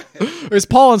 there's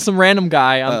Paul and some random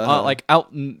guy like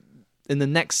out in the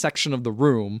next section of the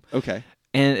room. Okay.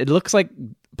 And it looks like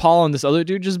Paul and this other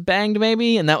dude just banged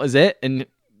maybe, and that was it. And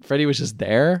Freddie was just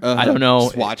there. I don't know.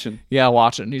 Just watching. Yeah,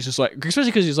 watching. He's just like, especially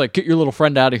because he's like, "Get your little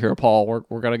friend out of here, Paul.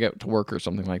 We're gonna get to work," or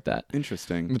something like that.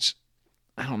 Interesting. Which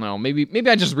I don't know. Maybe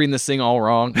I just reading this thing all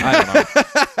wrong. I don't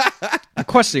know. I'm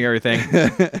questioning everything.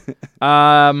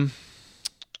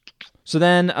 So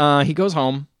then he goes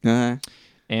home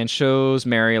and shows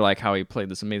Mary like how he played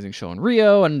this amazing show in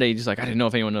Rio, and they just like, I didn't know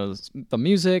if anyone knows the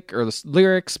music or the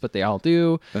lyrics, but they all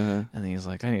do. And then he's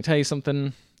like, I need to tell you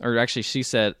something. Or actually, she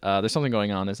said, "There's something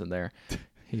going on, isn't there?"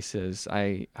 He says,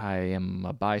 I am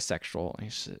a bisexual.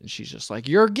 And she's just like,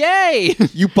 "You're gay."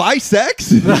 You buy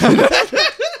sex?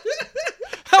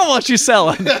 How much you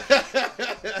selling?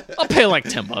 I'll pay like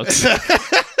 $10.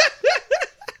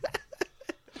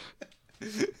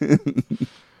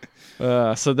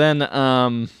 So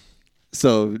then,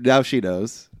 so now she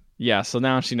knows. yeah. So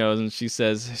now she knows, and she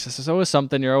says, "There's always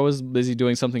something. You're always busy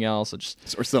doing something else."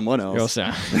 Or someone else.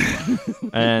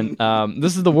 And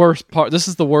this is the worst part. This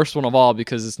is the worst one of all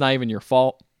because it's not even your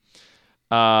fault.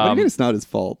 What do you mean it's not his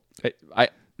fault?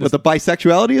 But the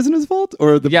bisexuality isn't his fault?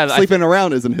 Or the sleeping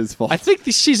around isn't his fault? I think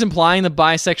she's implying the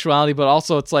bisexuality, but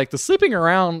also it's like the sleeping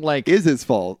around like is his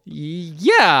fault.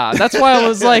 Yeah, that's why I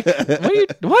was like,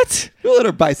 what? Well, that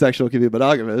are bisexual can be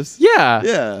monogamous. Yeah.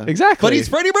 Yeah. Exactly. But he's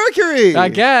Freddie Mercury. I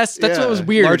guess. That's what was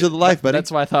weird. Larger than life, buddy. That's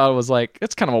why I thought it was like,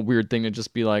 it's kind of a weird thing to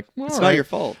just be like, well, It's all not right. your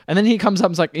fault. And then he comes up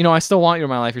and is like, I still want you in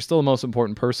my life. You're still the most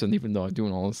important person, even though I'm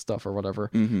doing all this stuff or whatever.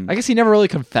 Mm-hmm. I guess he never really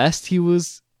confessed he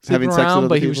was Having sleeping sex with around, other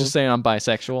but he was people? just saying I'm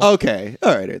bisexual. Okay.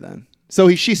 All right, then. So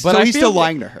he's still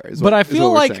lying to her. But I is feel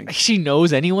what we're like saying. she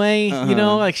knows anyway.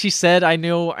 Uh-huh. Like she said, I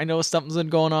know something's been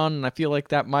going on, and I feel like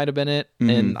that might have been it. Mm-hmm.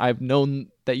 And I've known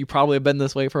that you probably have been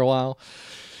this way for a while.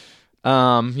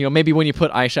 Maybe when you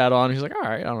put eyeshadow on, he's like, all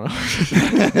right, I don't know.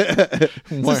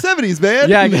 It's the 70s, man.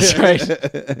 Yeah, I guess right.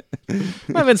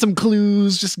 Might have been some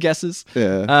clues, just guesses.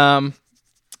 Yeah.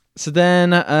 So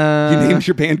then You named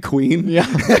your band Queen? Yeah.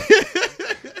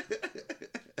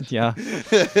 Yeah.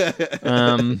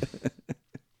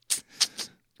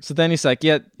 So then he's like,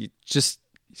 yeah, he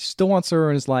still wants her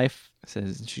in his life.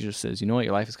 She just says, you know what,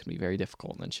 your life is going to be very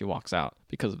difficult. And then she walks out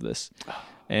because of this.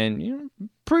 and you know,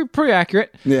 pretty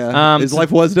accurate. Yeah, his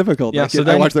life was difficult. Yeah, so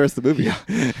I watched the rest of the movie.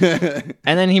 Yeah.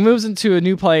 And then he moves into a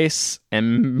new place,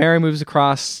 and Mary moves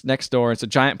across next door. It's a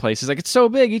giant place. He's like, it's so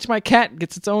big. Each of my cats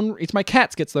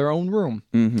gets their own room.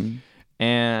 Mm-hmm.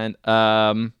 And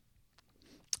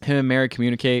him and Mary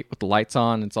communicate with the lights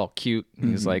on. It's all cute.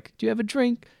 And he's like, do you have a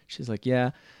drink? She's like,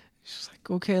 yeah. She's like,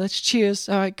 okay, let's cheers.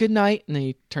 All right, good night. And then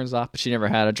he turns off, but she never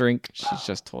had a drink. She's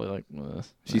just totally like, ugh.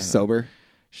 She's sober.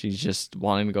 She's just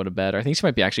wanting to go to bed. I think she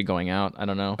might be actually going out. I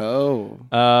don't know.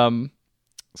 Oh.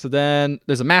 So then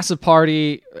there's a massive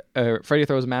party. Freddie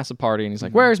throws a massive party, and he's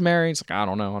like, where's Mary? He's like, I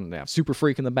don't know. And they have Super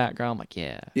Freak in the background. I'm like,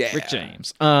 yeah. Rick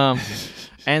James. And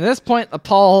at this point,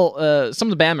 Paul, some of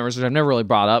the band members, which I've never really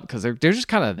brought up because they're just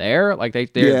kind of there. Like they're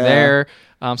there.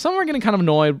 Some are getting kind of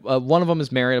annoyed. One of them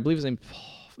is married. I believe his name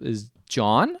is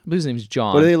John. I believe his name is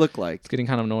John. What do they look like? He's getting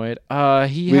kind of annoyed.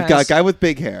 We've got a guy with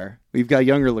big hair. We've got a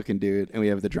younger looking dude, and we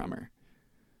have the drummer.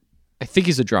 I think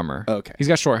he's a drummer. Okay. He's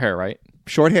got short hair, right?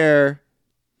 Short hair.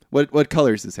 What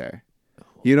color is his hair?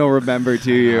 You don't remember,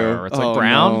 do you? It's like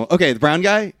brown. No. Okay, the brown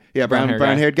guy? Yeah, brown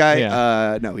haired guy.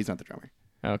 Yeah. No, he's not the drummer.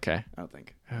 Okay. I don't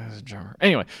think. He's a drummer.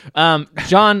 Anyway,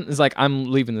 John is like,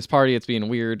 I'm leaving this party. It's being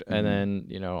weird. And then,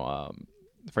 you know,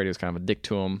 Freddie was kind of a dick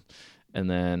to him. And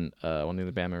then one of the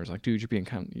other band members was like, dude,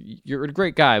 you're a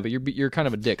great guy, but you're kind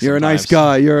of a dick. You're sometimes. a nice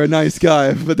guy. You're a nice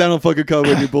guy, but that don't fucking cover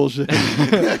any bullshit.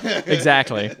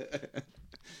 Exactly.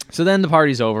 So then the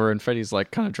party's over, and Freddie's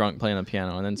like kind of drunk playing the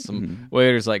piano, and then some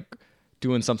waiters like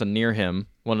doing something near him.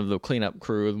 One of the cleanup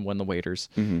crew, one of the waiters,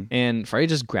 and Freddie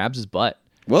just grabs his butt.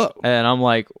 Whoa! And I'm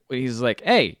like, he's like,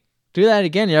 hey, do that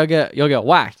again, you'll get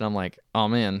whacked. And I'm like, oh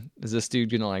man, is this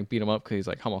dude gonna like beat him up because he's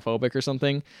like homophobic or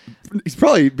something? He's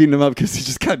probably beating him up because he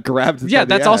just got grabbed. Yeah,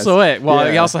 that's also it. Well,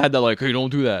 yeah. He also had that like, hey, don't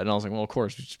do that. And I was like, well, of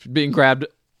course, being grabbed.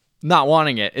 Not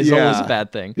wanting it is always a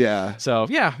bad thing. Yeah. So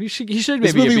yeah, he should maybe.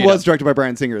 This movie was directed by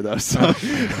Bryan Singer though. So.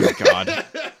 Oh God.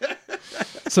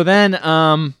 So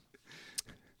then,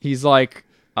 he's like,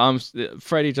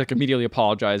 Freddie like immediately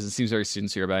apologizes. Seems very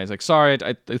sincere about it. He's like, sorry,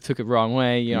 I took it the wrong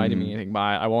way. You know, I didn't mean anything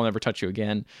by it. I won't ever touch you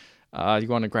again. You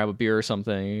want to grab a beer or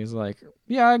something? He's like,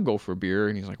 yeah, I'd go for a beer.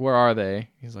 And he's like, where are they?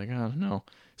 He's like, I don't know.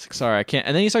 He's like, sorry, I can't.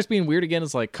 And then he starts being weird again.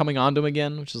 It's like coming on to him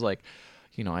again, which is like,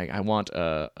 you know, I want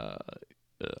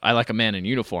I like a man in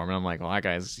uniform. And I'm like, well, that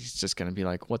guy's, he's just going to be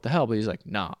like, what the hell? But he's like,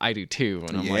 no, I do too.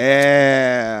 And I'm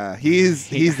like, he's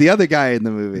the other guy in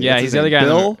the movie. Yeah, he's the other guy.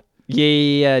 Bill?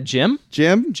 Jim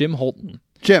Holton.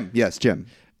 Yes, Jim.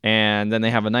 And then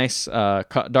they have a nice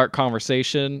dark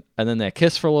conversation, and then they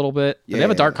kiss for a little bit. Yeah. They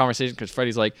have a dark conversation because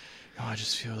Freddie's like, oh, I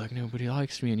just feel like nobody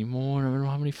likes me anymore. I don't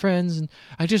have any friends, and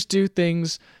I just do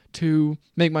things to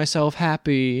make myself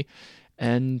happy.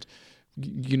 And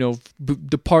you know,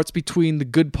 the parts between the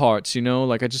good parts, you know,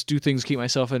 like I just do things to keep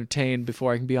myself entertained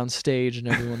before I can be on stage and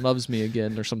everyone loves me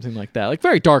again or something like that. Like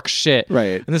very dark shit.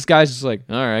 Right. And this guy's just like,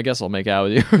 all right, I guess I'll make out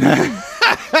with you.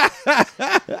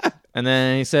 And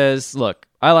then he says, look,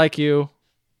 I like you.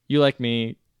 You like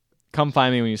me. Come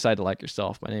find me when you decide to like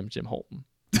yourself. My name is Jim Holton.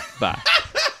 Bye.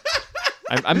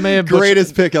 I may have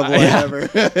greatest pickup line ever.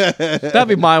 That'd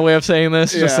be my way of saying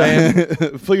this. Just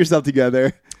saying. Pull yourself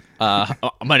together.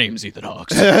 My name's Ethan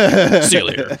Hawks. See you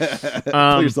later.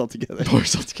 Pull yourself together. Pull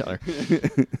yourself together.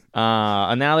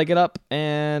 And now they get up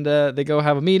and they go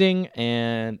have a meeting,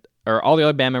 or all the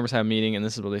other band members have a meeting, and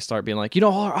this is where they start being like, you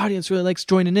know, our audience really likes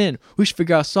joining in. We should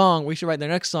figure out a song. We should write their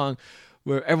next song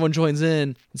where everyone joins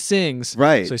in and sings.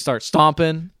 Right. So they start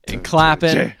stomping and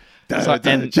clapping.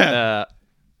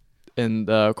 And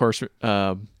of course,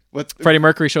 Freddie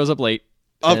Mercury shows up late.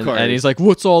 Of course. And he's like,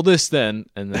 what's all this then?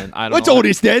 And then I don't know. What's all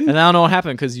this then? And I don't know what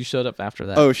happened because you showed up after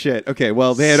that. Oh, shit. Okay,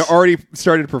 well, they had already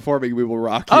started performing We Will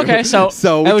Rock You. Okay, so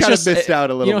we kind of missed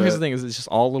out a little bit. You know, here's the thing is it's just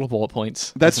all little bullet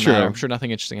points. That's true. I'm sure nothing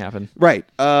interesting happened. Right.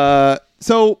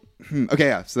 So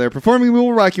they're performing We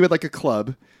Will Rock You at like a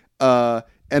club.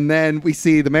 And then we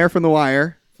see the mayor from The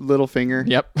Wire, Littlefinger.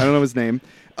 Yep. I don't know his name.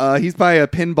 He's by a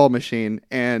pinball machine,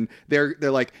 and they're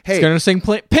like, hey. He's going to sing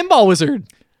Pinball Wizard.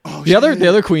 Oh, the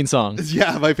other Queen song.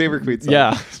 Yeah, my favorite Queen song.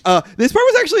 Yeah. This part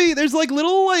was actually, there's like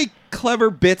little like clever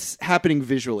bits happening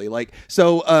visually. Like,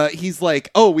 so he's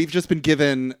like, oh, we've just been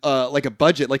given like a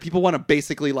budget. Like people want to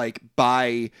basically like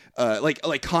buy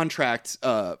like contract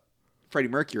Freddie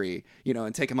Mercury, you know,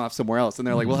 and take him off somewhere else. And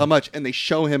they're like, well, how much? And they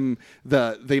show him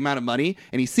the amount of money,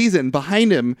 and he sees it, and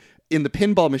behind him in the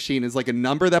pinball machine is like a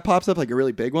number that pops up, like a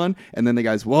really big one. And then the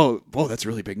guy's, whoa, that's a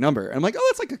really big number. And I'm like, oh,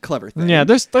 that's like a clever thing. Yeah,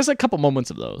 there's a couple moments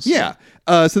of those. Yeah.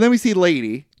 So then we see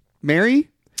Lady, Mary.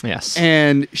 Yes.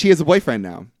 And she has a boyfriend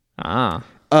now. Ah.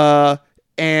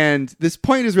 And this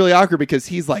point is really awkward because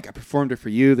he's like, I performed it for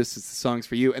you. This is the songs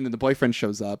for you. And then the boyfriend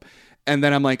shows up. And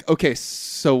then I'm like, okay,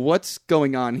 so what's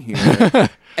going on here?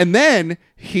 And then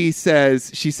she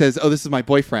says, oh, this is my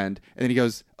boyfriend. And then he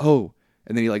goes, oh.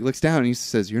 And then he like looks down and he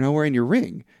says, you're not wearing your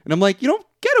ring. And I'm like, you don't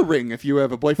get a ring if you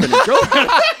have a boyfriend and girlfriend.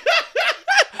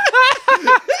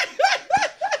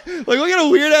 Like, what kind of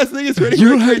weird ass thing is Freddie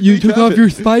Mercury? You took off your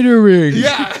spider ring.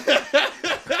 Yeah.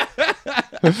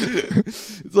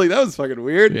 It's like, that was fucking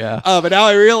weird. Yeah. But now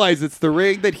I realize it's the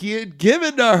ring that he had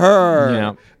given to her.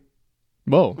 Yeah.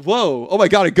 Whoa. Oh my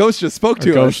God, a ghost just spoke to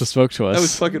us. A ghost just spoke to us. That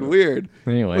was fucking weird.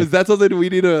 Anyway. Was that something we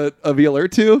need to be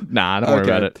alert to? Nah, don't worry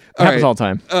about it. All Happens right. all the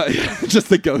time. Just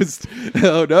the ghost.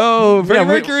 Oh no, Freddie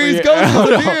Mercury's ghost on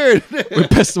the beard. We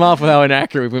pissed him off with how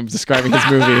inaccurate we've been describing his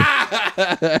movie.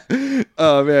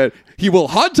 Oh man, he will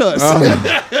haunt us.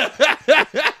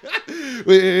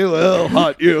 We will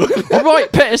haunt you. All right,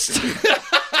 pissed.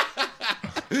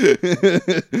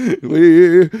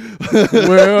 we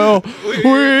are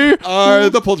are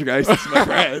the poltergeists, my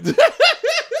friend.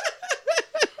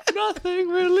 Nothing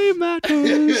really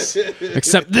matters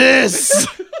except this.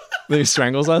 Then he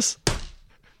strangles us.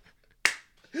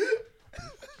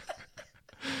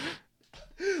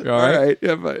 You all right?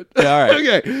 Yeah, fine. Yeah, all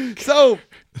right. Okay, so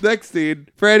next scene,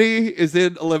 Freddie is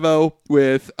in a limo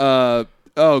with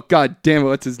oh god damn it,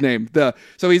 what's his name?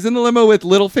 So he's in the limo with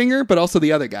Littlefinger, but also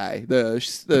the other guy,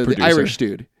 the Irish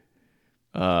dude,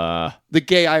 the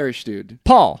gay Irish dude,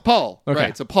 Paul. Okay.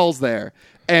 Right? So Paul's there,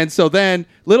 and so then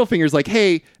Littlefinger's like,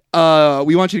 hey,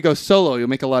 we want you to go solo. You'll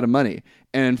make a lot of money.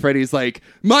 And Freddie's like,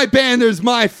 my band is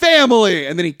my family.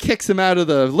 And then he kicks him out of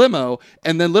the limo.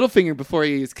 And then Littlefinger, before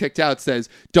he's kicked out, says,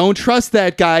 don't trust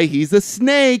that guy. He's a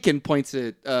snake. And points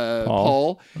at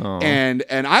Paul. And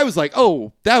I was like,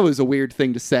 oh, that was a weird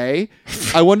thing to say.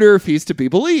 I wonder if he's to be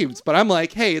believed. But I'm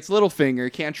like, hey, it's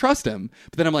Littlefinger. Can't trust him.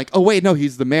 But then I'm like, oh, wait, no,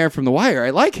 he's the mayor from The Wire.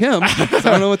 I like him. So I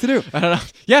don't know what to do. I don't know.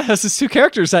 Yeah, that's just two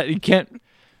characters that you can't.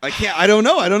 I don't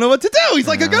know. I don't know what to do. He's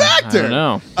like a good actor. I don't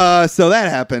know. So that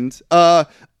happened.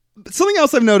 Something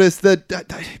else I've noticed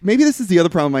that maybe this is the other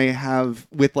problem I have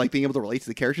with like being able to relate to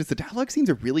the characters. The dialogue scenes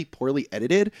are really poorly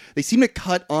edited. They seem to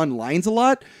cut on lines a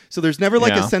lot, so there's never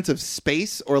like a sense of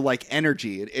space or like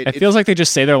energy. It feels like they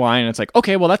just say their line and it's like,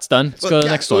 okay, well that's done. Let's go to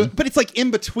the next one. But it's like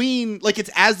in between, like it's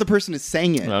as the person is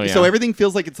saying it, Oh, yeah. so everything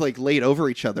feels like it's like laid over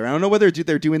each other. I don't know whether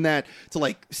they're doing that to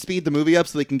like speed the movie up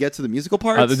so they can get to the musical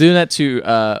parts. They're doing that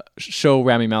to show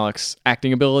Rami Malek's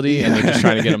acting ability, and they're just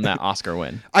trying to get him that Oscar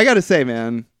win. I gotta say,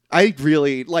 man, I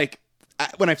really like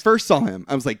when I first saw him,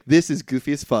 I was like, this is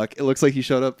goofy as fuck. It looks like he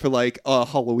showed up for like a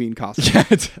Halloween costume. Yeah,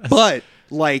 it does. But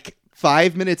like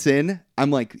 5 minutes in,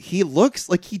 I'm like, he looks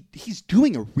like he's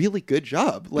doing a really good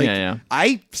job. Like, Yeah.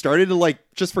 I started to like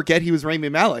just forget he was Rami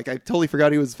Malek. I totally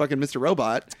forgot he was fucking Mr.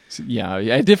 Robot. Yeah,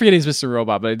 I did forget he's Mr.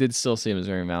 Robot, but I did still see him as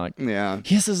Rami Malek. Yeah.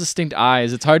 He has those distinct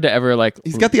eyes. It's hard to ever like.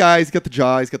 He's got the eyes, he's got the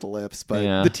jaw, he's got the lips, but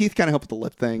Yeah. the teeth kind of help with the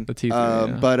lip thing. The teeth,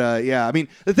 But yeah, I mean,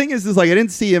 the thing is like I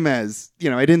didn't see him as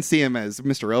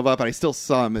Mr. Robot, but I still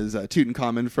saw him as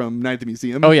Tutankhamun from Night at the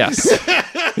Museum. Oh yes,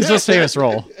 his most famous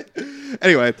role.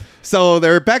 Anyway, so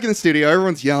they're back in the studio.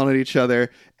 Everyone's yelling at each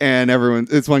other, and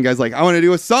this one guy's like, I want to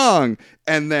do a song.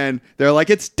 And then they're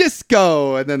like, it's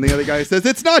disco. And then the other guy says,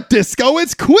 it's not disco,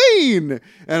 it's Queen.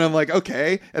 And I'm like,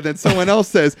 okay. And then someone else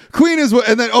says, Queen is what,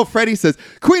 and then, Freddie says,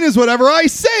 Queen is whatever I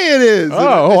say it is.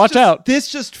 Oh, watch out.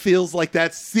 This just feels like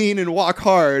that scene in Walk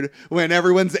Hard when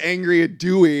everyone's angry at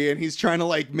Dewey and he's trying to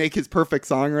like make his perfect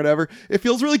song or whatever. It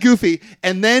feels really goofy.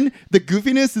 And then the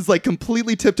goofiness is like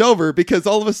completely tipped over because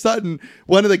all of a sudden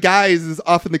one of the guys is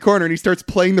off in the corner and he starts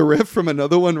playing the riff from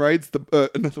Another One Rides the Bus.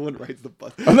 Another One Rides the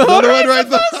Bus.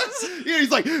 Yeah,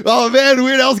 he's like, oh man,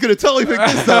 Weird Al's gonna totally pick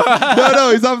this up.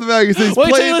 No, he's off the back. He says,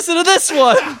 wait till you listen to this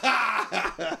one.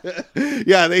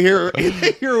 Yeah, they hear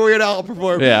Weird Al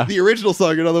perform the original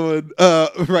song. Another One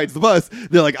Rides the Bus.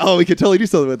 They're like, oh, we could totally do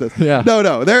something with this. Yeah.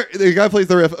 No, the guy plays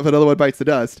the riff of Another One Bites the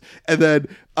Dust, and then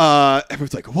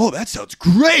everyone's like, whoa, that sounds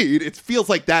great. It feels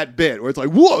like that bit where it's like,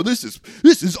 whoa, this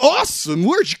is awesome.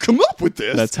 Where'd you come up with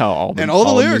this? That's how all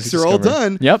the lyrics are all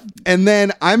done. Yep. And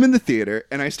then I'm in the theater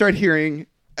and I start hearing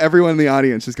everyone in the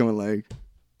audience just going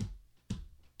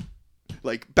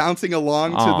like bouncing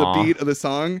along to the beat of the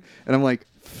song, and I'm like,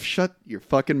 shut your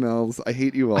fucking mouths. I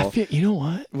hate you all. You know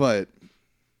what? What?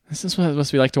 This is what it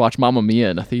must be like to watch Mamma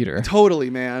Mia in a theater. Totally,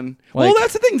 man. Like, well,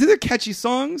 that's the thing. They're catchy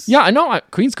songs. Yeah, I know.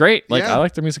 Queen's great. Like, Yeah. I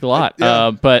like their music a lot.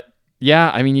 Yeah. But yeah,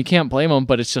 I mean, you can't blame them,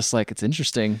 but it's just like, it's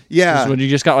interesting. Yeah. It's when you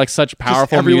just got like such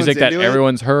powerful everyone's music that into it.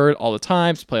 everyone's heard all the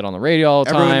time. It's played on the radio all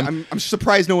the time. I'm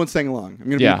surprised no one sang along. I'm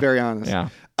going to be very honest. Yeah.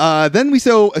 Then we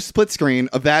saw a split screen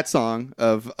of that song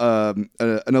of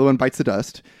Another One Bites the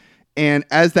Dust. And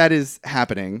as that is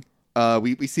happening,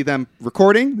 we see them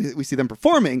recording, we see them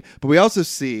performing, but we also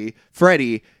see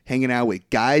Freddie hanging out with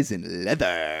guys in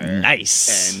leather.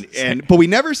 Nice. But we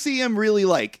never see him really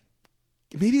like,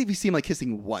 maybe we see him like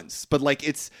kissing once, but like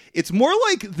it's more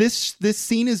like this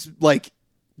scene is like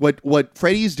what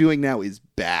Freddie is doing now is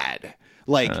bad.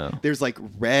 Like there's like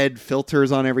red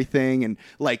filters on everything, and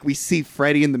like we see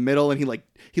Freddie in the middle, and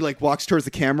he walks towards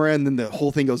the camera, and then the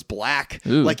whole thing goes black.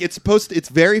 Ooh. Like it's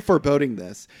very foreboding,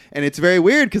 this, and it's very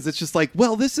weird because it's just like,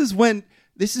 well, this is when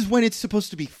it's supposed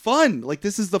to be fun. Like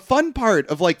this is the fun part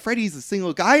of like Freddie's a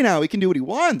single guy now, he can do what he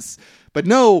wants. But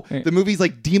no, the movie's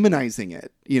like demonizing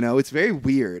it. It's very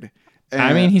weird.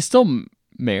 I mean, he's still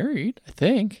married, I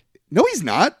think. No, he's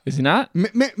not. Is he not?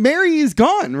 Mary is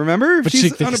gone. Remember, but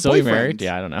she's on a still boyfriend. Married.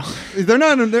 Yeah, I don't know. They're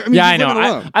not. Yeah, I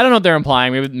know. I don't know what they're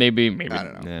implying. Maybe. I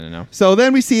don't know. I don't know. So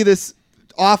then we see this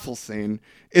awful scene.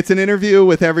 It's an interview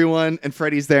with everyone, and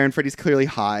Freddie's there, and Freddie's clearly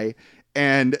high.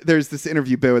 And there's this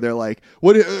interview bit where they're like,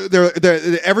 "What?"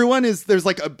 Everyone is there's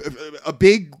like a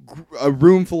big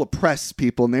room full of press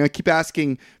people, and they keep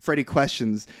asking Freddie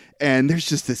questions. And there's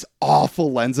just this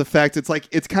awful lens effect. It's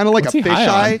kind of like What's a he fisheye.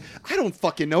 high on? I don't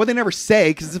fucking know. They never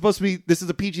say because it's supposed to be. This is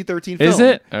a PG-13 film. Is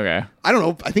it? Okay. I don't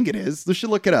know. I think it is. We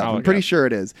should look it up. I'm look pretty it up. sure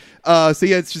it is. So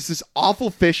yeah, it's just this awful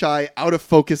fisheye, out of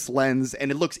focus lens, and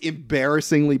it looks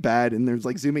embarrassingly bad. And there's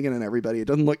like zooming in on everybody. It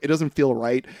doesn't feel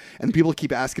right. And people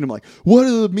keep asking him like, "What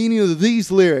are the meaning of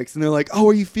these lyrics?" And they're like, "Oh,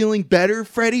 are you feeling better,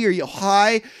 Freddie? Are you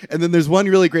high?" And then there's one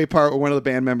really great part where one of the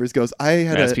band members goes,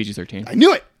 That's PG-13. I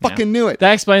knew it. Fucking knew it.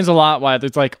 That explains a lot why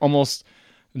there's like almost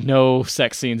no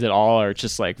sex scenes at all, or it's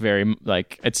just like very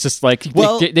like it's just like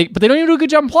but they don't even do a good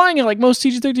job implying it. Like most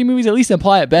PG-13 movies, at least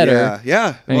imply it better.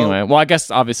 Yeah. Anyway, well, I guess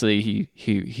obviously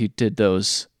he did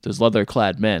those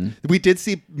leather-clad men. We did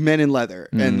see men in leather,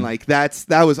 and like that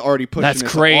was already pushing. That's it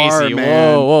crazy. to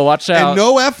man. Whoa, watch out! And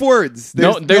no F words.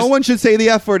 No one should say the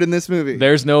F word in this movie.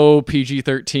 There's no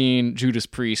PG-13 Judas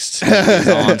Priest. That's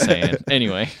all I'm saying.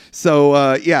 Anyway,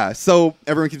 so so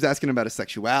everyone keeps asking him about his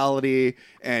sexuality,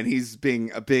 and he's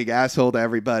being a big asshole to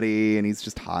everybody, and he's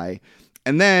just high.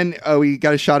 And then we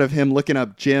got a shot of him looking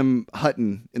up Jim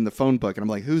Hutton in the phone book, and I'm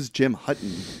like, who's Jim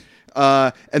Hutton?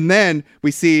 And then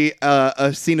we see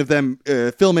a scene of them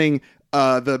filming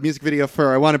the music video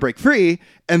for I Want to Break Free,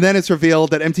 and then it's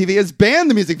revealed that MTV has banned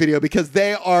the music video because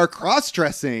they are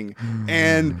cross-dressing,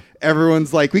 and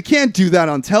everyone's like, we can't do that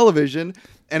on television.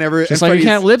 And just like you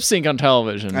can't lip sync on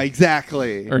television,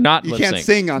 exactly, or not. You lip-sync. can't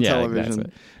sing on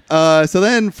television. So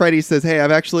then Freddie says, "Hey,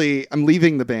 I'm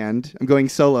leaving the band. I'm going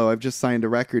solo. I've just signed a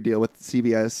record deal with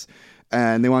CBS,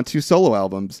 and they want 2 solo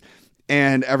albums."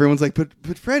 And everyone's like, but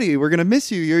Freddie, we're gonna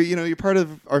miss you. You're part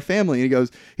of our family. And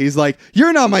he's like,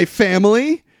 "You're not my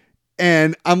family."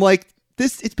 And I'm like,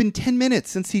 it's been 10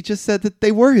 minutes since he just said that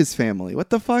they were his family.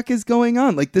 What the fuck is going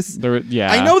on? Like this.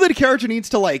 I know that a character needs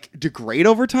to like degrade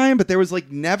over time, but there was like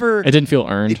never. It didn't feel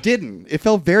earned. It didn't. It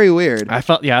felt very weird. That's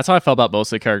how I felt about most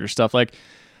of the character stuff. Like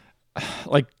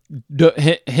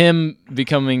him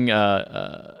becoming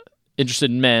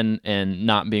interested in men and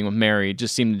not being with Mary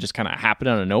just seemed to just kind of happen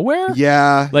out of nowhere.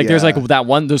 Yeah. Like there's like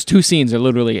those 2 scenes are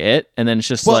literally it. And then it's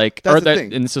just like, that's the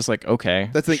thing. And it's just like, okay.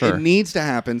 That's the thing. Sure. It needs to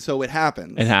happen. So it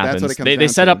happens. It happens. That's what it comes they down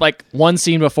set to. up like one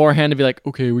scene beforehand to be like,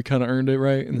 okay, we kind of earned it.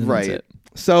 Right. And then right. That's it.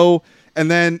 So, and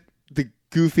then one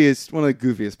of the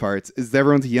goofiest parts is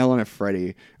everyone's yelling at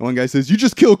Freddie. And one guy says, "You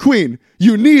just killed Queen.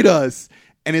 You need us."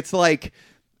 And it's like,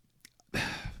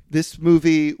 this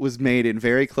movie was made in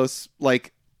very close,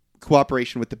 like,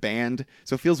 cooperation with the band,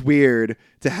 so it feels weird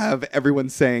to have everyone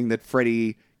saying that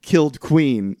Freddie killed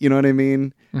Queen. You know what I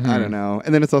mean? Mm-hmm. I don't know.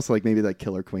 And then it's also like maybe like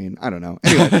Killer Queen. I don't know.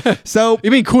 Anyway, so you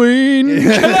mean Queen?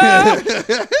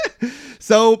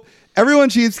 So everyone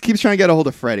keeps trying to get a hold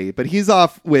of Freddie, but he's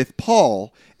off with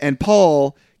Paul, and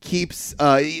Paul keeps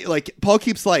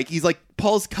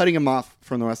Paul's cutting him off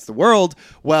from the rest of the world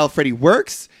while Freddie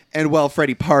works and while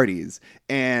Freddie parties.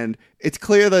 And it's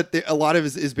clear that a lot of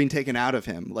it is being taken out of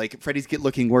him. Like Freddie's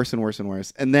looking worse and worse and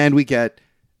worse. And then we get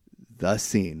the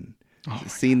scene. The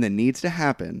scene that needs to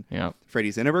happen. Yeah.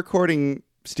 Freddie's in a recording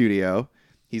studio.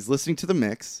 He's listening to the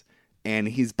mix, and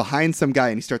he's behind some guy,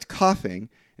 and he starts coughing,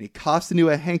 and he coughs into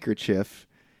a handkerchief,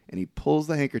 and he pulls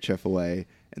the handkerchief away,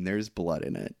 and there's blood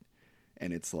in it.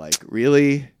 And it's like,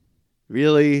 really?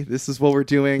 Really? This is what we're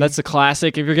doing? That's a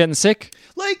classic if you're getting sick.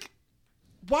 Like,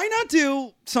 why not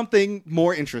do something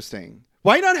more interesting?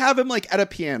 Why not have him like at a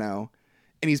piano,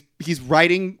 and he's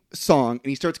writing a song, and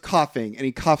he starts coughing, and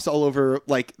he coughs all over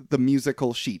like the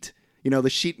musical sheet. the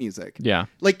sheet music. Yeah.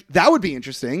 Like, that would be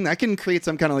interesting. That can create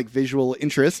some kind of like visual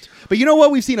interest. But you know what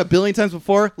we've seen a billion times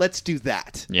before? Let's do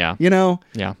that. Yeah.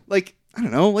 Yeah. Like, I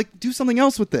don't know, like do something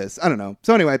else with this. I don't know.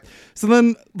 So anyway, so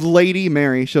then Lady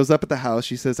Mary shows up at the house.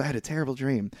 She says, I had a terrible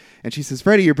dream. And she says,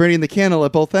 Freddie, you're burning the candle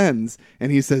at both ends.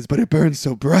 And he says, but it burns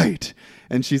so bright.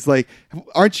 And she's like,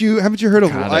 haven't you heard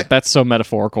of God, that's so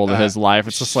metaphorical to his life.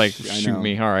 It's just like, shoot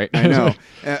me. All right. I know.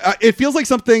 It feels like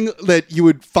something that you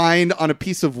would find on a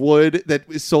piece of wood that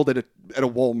is sold at a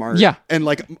Walmart. Yeah. And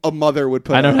like a mother would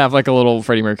put I don't have like a little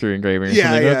Freddie Mercury engraving or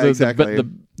Yeah, something. yeah, exactly.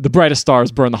 The brightest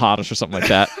stars burn the hottest or something like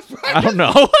that. I don't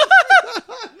know.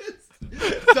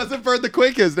 It doesn't burn the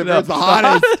quickest. It burns the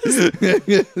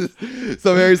hottest.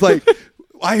 So Mary's like,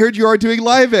 I heard you are doing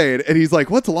Live Aid. And he's like,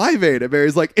 what's Live Aid? And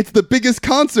Mary's like, it's the biggest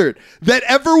concert that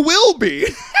ever will be.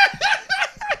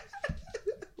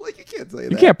 Like, you can't say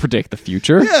that. You can't predict the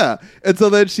future. Yeah. And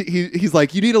so then he's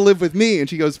like, you need to live with me. And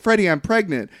she goes, Freddie, I'm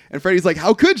pregnant. And Freddie's like,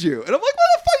 how could you? And I'm like, what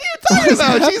the fuck are you talking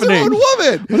about? She's her own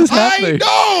woman. What is happening? I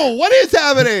know. What is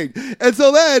happening? And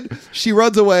so then she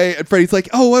runs away and Freddie's like,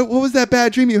 oh, what was that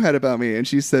bad dream you had about me? And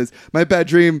she says, my bad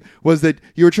dream was that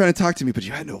you were trying to talk to me, but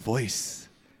you had no voice.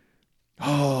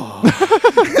 Oh.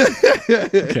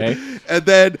 Okay. And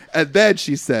then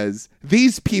she says,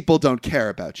 these people don't care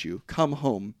about you. Come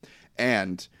home.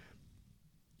 And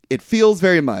it feels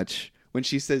very much when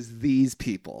she says these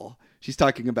people, she's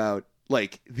talking about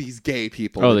like these gay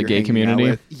people. Oh, the gay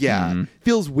community? Yeah.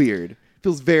 Feels weird.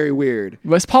 Feels very weird.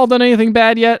 Has Paul done anything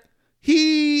bad yet?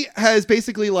 He has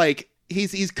basically like,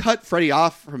 he's cut Freddie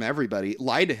off from everybody,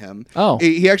 lied to him. Oh.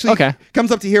 He actually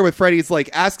comes up to here with Freddie's like,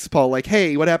 asks Paul like,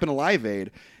 hey, what happened to Live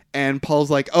Aid? And Paul's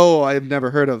like, oh, I've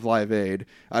never heard of Live Aid.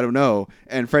 I don't know.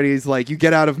 And Freddie's like, you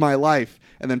get out of my life.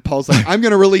 And then Paul's like, I'm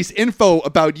going to release info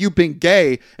about you being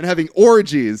gay and having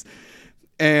orgies.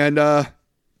 And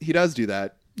he does do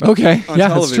that. Okay. On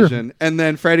television. And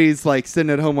then Freddie's like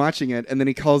sitting at home watching it. And then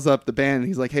he calls up the band. And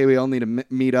he's like, hey, we all need to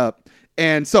meet up.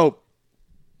 And so,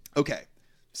 okay.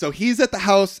 So he's at the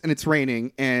house and it's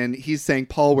raining. And he's saying,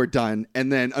 Paul, we're done.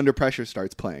 And then Under Pressure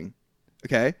starts playing.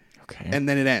 Okay. And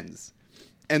then it ends.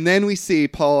 And then we see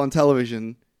Paul on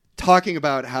television talking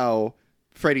about how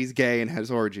Freddie's gay and has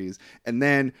orgies. And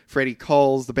then Freddie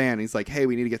calls the band and he's like, hey,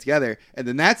 we need to get together. And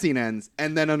then that scene ends.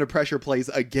 And then Under Pressure plays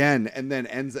again and then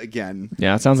ends again.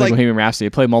 Yeah, it sounds like Bohemian Rhapsody.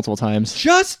 It played multiple times.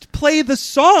 Just play the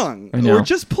song. I know. Or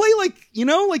just play like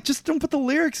just don't put the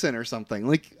lyrics in or something.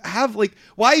 Like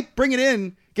why bring it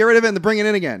in, get rid of it and then bring it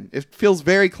in again? It feels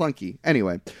very clunky.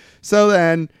 Anyway, so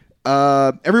then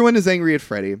everyone is angry at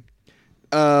Freddie.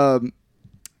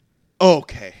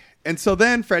 Okay. And so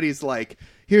then Freddie's like,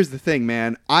 here's the thing,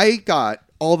 man. I got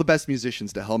all the best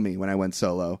musicians to help me when I went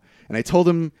solo. And I told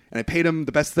them, and I paid them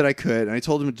the best that I could. And I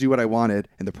told them to do what I wanted.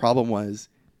 And the problem was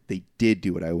they did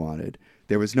do what I wanted.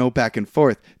 There was no back and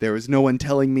forth. There was no one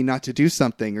telling me not to do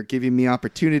something or giving me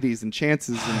opportunities and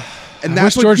chances. And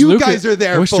that's what you guys are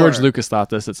there for. I wish George Lucas thought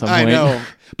this at some point. I know.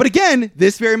 But again,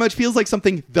 this very much feels like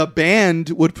something the band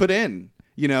would put in.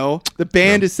 The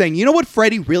band is saying, you know what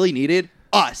Freddie really needed?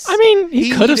 Us. I mean,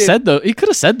 he could have said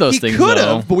those things. He could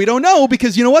have, but we don't know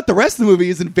because you know what? The rest of the movie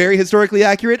isn't very historically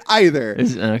accurate either.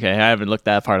 Okay, I haven't looked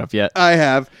that part up yet. I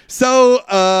have. So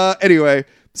anyway,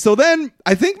 so then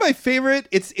I think my favorite.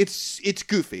 It's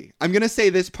goofy. I'm gonna say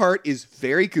this part is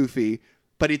very goofy,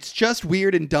 but it's just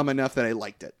weird and dumb enough that I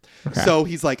liked it. Okay. So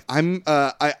he's like,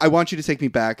 I want you to take me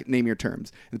back. Name your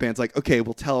terms. And the band's like, okay,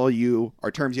 we'll tell you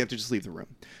our terms. You have to just leave the room.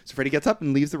 So Freddie gets up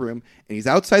and leaves the room, and he's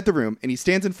outside the room, and he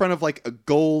stands in front of like a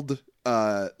gold,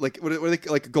 like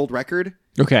a gold record.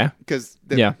 Okay. Because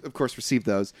they, of course, received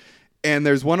those. And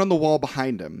there's one on the wall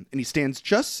behind him, and he stands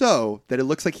just so that it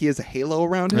looks like he has a halo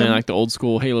around him. And like the old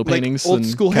school Halo paintings. Old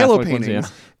school Halo paintings.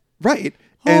 Ones, right.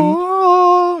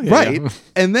 And right.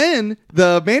 And then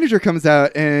the manager comes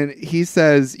out and he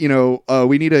says,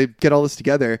 we need to get all this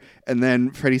together. And then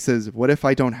Freddie says, what if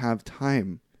I don't have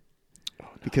time?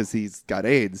 Because he's got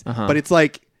AIDS. But it's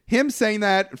like him saying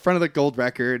that in front of the gold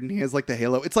record and he has like the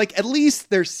halo. It's like at least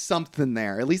there's something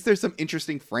there. At least there's some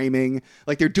interesting framing.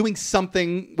 Like they're doing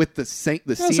something with the scenery.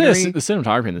 The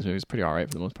cinematography in this movie is pretty all right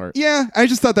for the most part. Yeah, I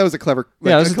just thought that was a clever.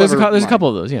 There's a couple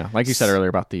of those. Yeah, like you said earlier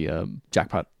about the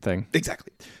jackpot thing.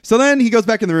 Exactly. So then he goes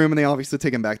back in the room and they obviously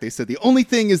take him back. They said the only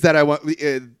thing is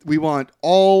that we want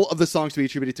all of the songs to be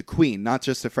attributed to Queen, not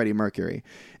just to Freddie Mercury.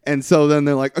 And so then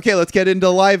they're like, okay, let's get into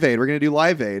Live Aid. We're going to do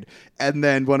Live Aid. And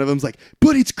then one of them's like,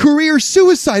 but it's career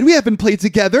suicide. We haven't played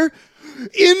together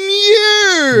in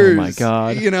years. Oh my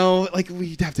God. You know, like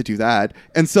we'd have to do that.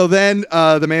 And so then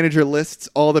the manager lists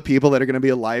all the people that are going to be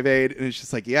at Live Aid. And it's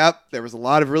just like, yep, there was a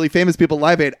lot of really famous people at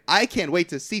Live Aid. I can't wait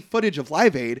to see footage of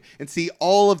Live Aid and see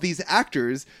all of these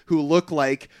actors who look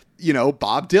like, you know,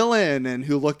 Bob Dylan and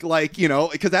who look like, you know,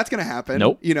 because that's going to happen.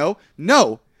 Nope. You know,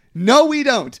 no, we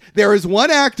don't. There is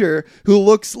one actor who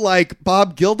looks like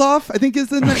Bob Geldof, I think is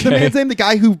the man's name, the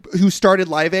guy who started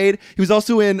Live Aid. He was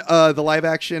also in the live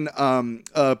action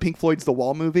Pink Floyd's The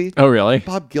Wall movie. Oh, really?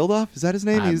 Bob Geldof, is that his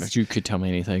name? You could tell me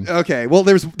anything. Okay, well,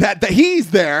 there's that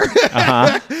he's there.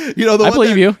 You know, the I one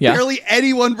believe that you. Yeah. barely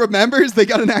anyone remembers. They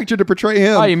got an actor to portray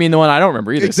him. Oh, you mean the one I don't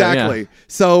remember either? Exactly.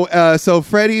 So, So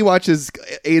Freddie watches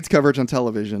AIDS coverage on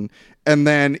television, and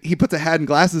then he puts a hat and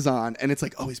glasses on, and it's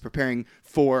like, oh, he's preparing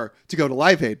to go to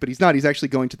Live Aid, but he's not. He's actually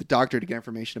going to the doctor to get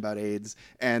information about AIDS,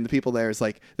 and the people there is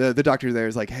like, the doctor there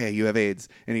is like, hey, you have AIDS,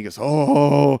 and he goes,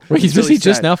 oh. Wait, does he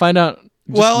just now find out?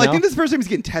 I think this is the first time he's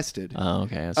getting tested. Oh,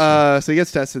 okay. So he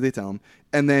gets tested, they tell him,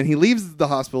 and then he leaves the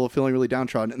hospital feeling really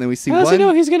downtrodden, and then we see How does he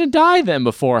know he's going to die then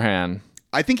beforehand?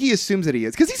 I think he assumes that he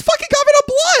is, because he's fucking covered up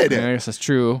blood! I guess that's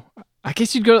true. I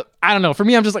guess you'd go. I don't know. For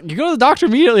me, I'm just like, you go to the doctor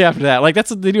immediately after that. Like that's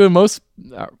what they do in most.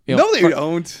 No, they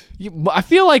don't. I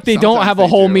feel like they don't have a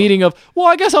whole meeting of. Well,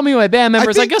 I guess I'll meet my band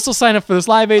members. I guess I'll sign up for this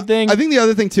Live Aid thing. I think the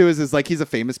other thing too is like he's a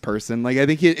famous person. Like I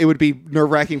think it would be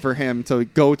nerve wracking for him to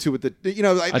go to the. You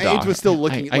know, AIDS was still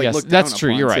looking. I guess that's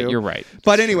true. You're right. You're right.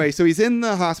 But anyway, so he's in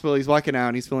the hospital. He's walking out.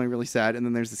 And he's feeling really sad. And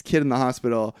then there's this kid in the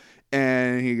hospital,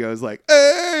 and he goes like,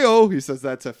 "Hey, oh!" He says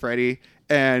that to Freddie,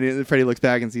 and Freddie looks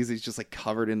back and sees he's just like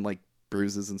covered in like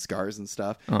bruises and scars and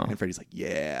stuff. And Freddie's like,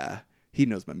 yeah, he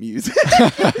knows my music.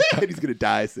 And he's going to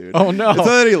die soon. Oh, no. And so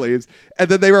then he leaves. And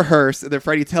then they rehearse. And then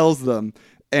Freddie tells them.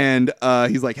 And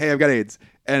he's like, hey, I've got AIDS.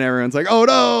 And everyone's like, oh,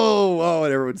 no. Oh,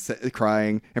 and everyone's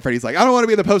crying. And Freddie's like, I don't want to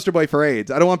be the poster boy for AIDS.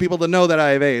 I don't want people to know that I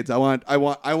have AIDS. I want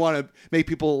to make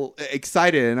people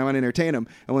excited, and I want to entertain them.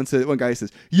 And one guy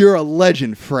says, you're a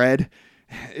legend, Fred.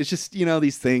 It's just, you know,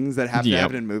 these things that have to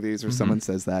happen in movies where someone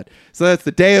says that. So that's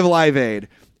the day of Live Aid.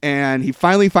 And he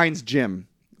finally finds Jim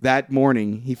that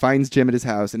morning. He finds Jim at his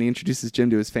house, and he introduces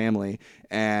Jim to his family.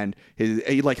 And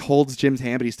he like holds Jim's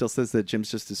hand, but he still says that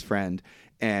Jim's just his friend.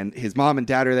 And his mom and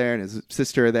dad are there, and his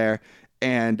sister are there.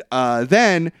 And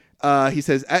then he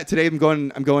says, "Today I'm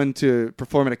going to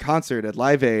perform at a concert at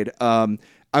Live Aid. I'm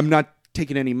not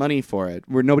taking any money for it.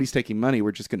 Nobody's taking money.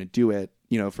 We're just going to do it,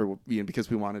 you know, because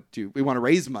we want to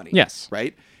raise money. Yes,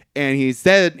 right." And he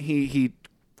said he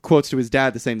quotes to his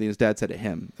dad the same thing his dad said to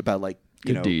him about like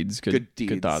good deeds, good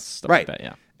thoughts, stuff right? Like that,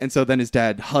 yeah. And so then his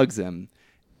dad hugs him,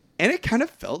 and it kind of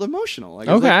felt emotional. Like,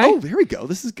 okay, I was like, oh, here we go.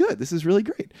 This is good. This is really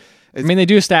great. I mean, they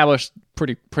do establish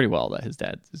pretty well that his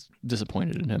dad is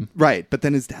disappointed in him, right? But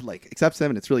then his dad like accepts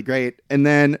him, and it's really great. And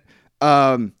then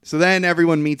so then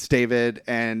everyone meets David,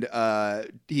 and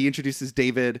he introduces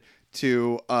David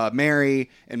to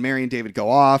Mary, and Mary and David go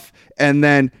off, and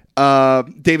then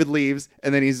David leaves,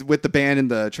 and then he's with the band in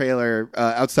the trailer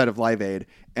outside of Live Aid,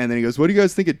 and then he goes, what do you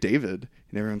guys think of David?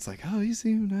 And everyone's like, oh, you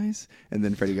seem nice. And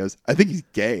then Freddie goes, I think he's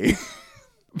gay.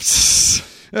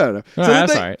 I don't know.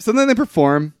 That's all right. So then they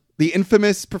perform the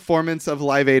infamous performance of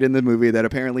Live Aid in the movie that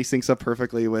apparently syncs up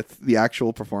perfectly with the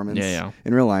actual performance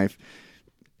in real life.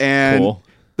 And cool.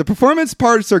 The performance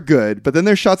parts are good, but then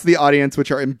there's shots of the audience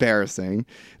which are embarrassing.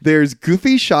 There's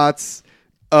goofy shots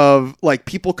of like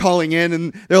people calling in,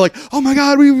 and they're like, "Oh my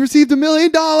God, we received $1 million!"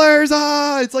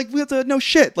 It's like, we have to no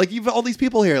shit. Like, you've all these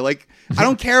people here. Like, I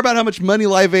don't care about how much money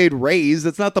Live Aid raised.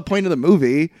 That's not the point of the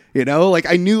movie. You know, like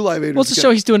I knew Live Aid. Well, it's to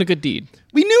show he's doing a good deed.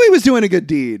 We knew he was doing a good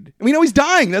deed. We know he's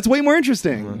dying. That's way more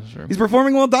interesting. He's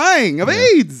performing while dying of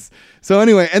AIDS. So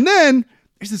anyway, and then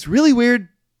there's this really weird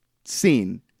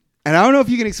scene. And I don't know if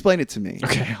you can explain it to me.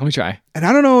 Okay, let me try. And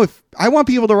I don't know if I want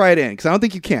people to write in, because I don't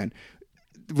think you can.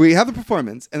 We have the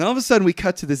performance, and all of a sudden we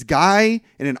cut to this guy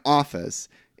in an office,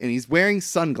 and he's wearing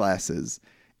sunglasses,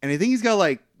 and I think he's got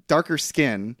like darker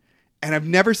skin, and I've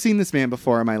never seen this man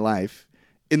before in my life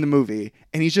in the movie,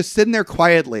 and he's just sitting there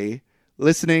quietly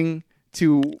listening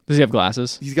to. Does he have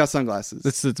glasses? He's got sunglasses.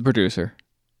 It's the producer.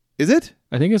 Is it?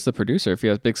 I think it's the producer. If he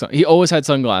has he always had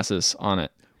sunglasses on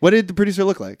it. What did the producer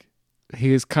look like?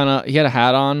 He had a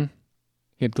hat on.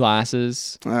 He had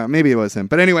glasses. Maybe it was him.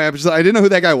 But anyway, I didn't know who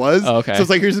that guy was. Oh, okay. So it's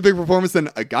like, here's a big performance, then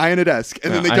a guy in a desk.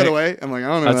 And then they cut away. I'm like, I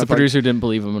don't know. That's the producer who didn't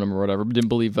believe him or whatever. Didn't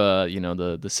believe, the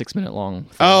 6-minute long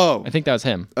thing. Oh. I think that was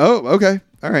him. Oh, okay.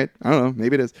 All right. I don't know.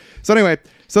 Maybe it is. So anyway,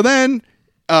 so then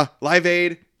Live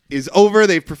Aid is over.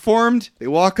 They've performed. They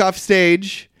walk off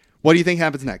stage. What do you think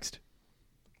happens next?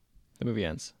 The movie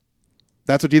ends.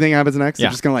 That's what you think happens next? Yeah.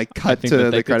 They're just going to like cut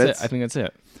to the credits? I think that's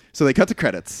it. So they cut to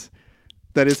credits.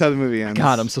 That is how the movie ends.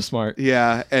 God, I'm so smart.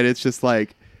 Yeah, and it's just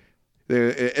like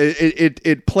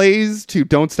it plays to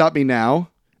 "Don't Stop Me Now"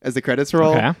 as the credits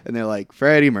roll, Okay. and they're like,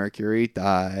 Freddie Mercury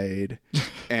died,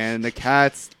 and the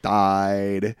Cats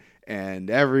died, and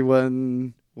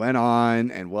everyone went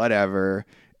on and whatever.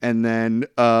 And then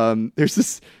there's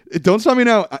this "Don't Stop Me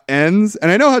Now" ends, and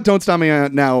I know how "Don't Stop Me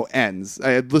Now" ends. I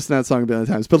had listened to that song a billion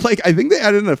times, but like I think they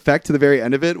added an effect to the very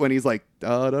end of it when he's like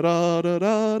da da da da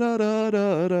da da da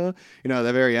da da. You know,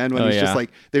 the very end when he's just like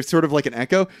there's sort of like an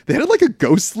echo. They added like a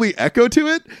ghostly echo to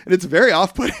it, and it's very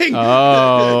off-putting.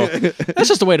 Oh, that's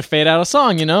just a way to fade out a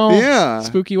song, you know? Yeah,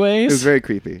 Spooky it was ways. very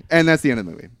creepy, and that's the end of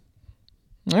the movie.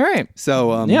 All right.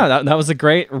 So Yeah, that was a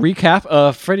great recap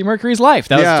of Freddie Mercury's life.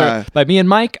 That was by me and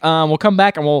Mike. We'll come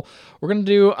back and we're gonna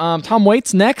do Tom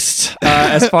Waits next,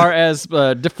 as far as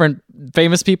different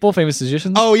famous people, famous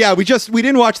musicians. Oh yeah, we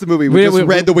didn't watch the movie. We just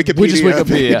read the Wikipedia. We just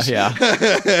Wikipedia, page.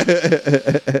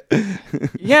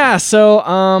 yeah. Yeah. So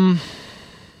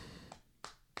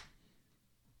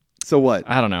So what?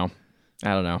 I don't know.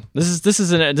 This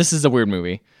is a weird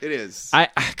movie. It is.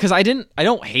 Because I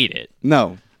don't hate it.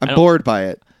 No, I'm bored by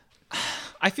it.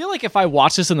 I feel like if I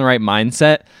watch this in the right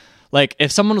mindset, like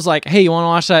if someone was like, "Hey, you want to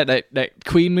watch that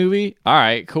Queen movie?" All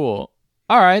right, cool.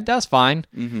 All right, that's fine.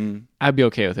 Mm-hmm. I'd be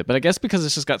okay with it. But I guess because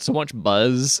it's just got so much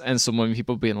buzz and so many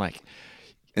people being like,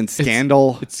 and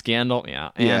scandal. It's scandal, yeah,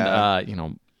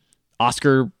 and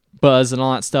Oscar buzz and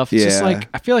all that stuff. It's just like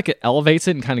I feel like it elevates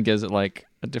it and kind of gives it like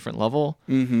a different level.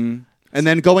 Mm-hmm. And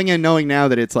then going in knowing now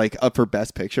that it's like up for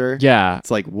Best Picture. Yeah.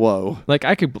 It's like, whoa. Like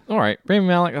I could, all right, Rami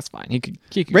Malek, that's fine. He could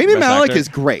Rami Malek actor. is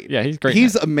great. Yeah, he's great.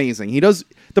 He's amazing. He does.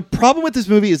 The problem with this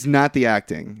movie is not the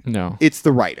acting. No. It's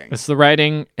the writing. It's the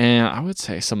writing, and I would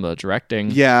say some of the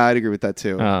directing. Yeah, I'd agree with that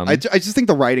too. I just think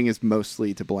the writing is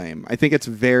mostly to blame. I think it's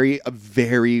a very,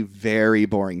 very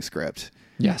boring script.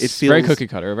 Yes, it feels very cookie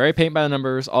cutter, very paint by the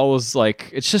numbers. Always like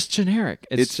it's just generic.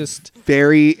 It's just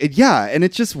very and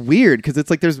it's just weird because it's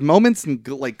like there's moments and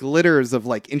like glitters of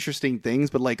like interesting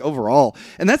things, but like overall,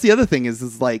 and that's the other thing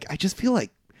is like I just feel like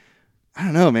I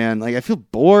don't know, man. Like I feel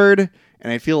bored,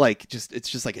 and I feel like it's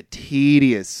just like a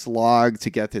tedious slog to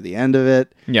get to the end of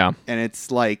it. Yeah, and it's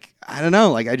like I don't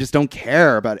know, like I just don't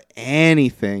care about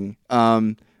anything.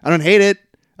 I don't hate it.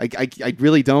 I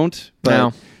really don't, but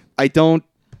no.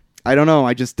 I don't know.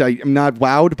 I'm not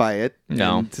wowed by it.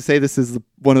 No. And to say this is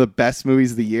one of the best movies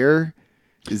of the year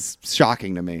is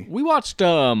shocking to me. We watched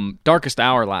Darkest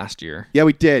Hour last year. Yeah,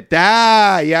 we did.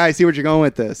 Yeah, I see where you're going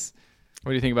with this. What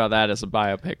do you think about that as a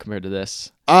biopic compared to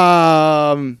this?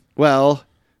 Well,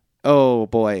 oh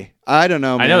boy. I don't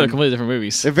know, man. I know they're completely different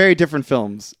movies. They're very different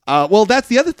films. Well, that's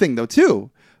the other thing though, too.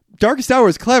 Darkest Hour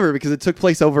is clever because it took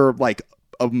place over like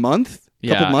a month.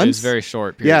 Couple months. It was very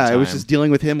short period of time. It was just dealing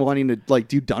with him wanting to like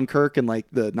do Dunkirk and like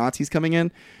the Nazis coming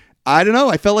in. I don't know.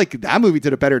 I felt like that movie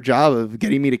did a better job of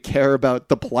getting me to care about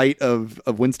the plight of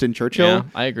Winston Churchill. Yeah,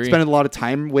 I agree. Spending a lot of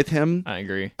time with him. I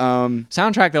agree.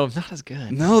 Soundtrack though, not as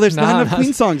good. No, there's not enough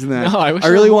Queen songs in that. No, I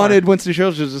really wanted Winston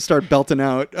Churchill to start belting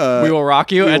out. We will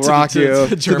rock you. We will rock you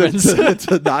to Germans,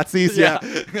 to Nazis. Yeah.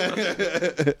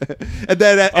 and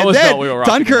then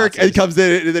Dunkirk and comes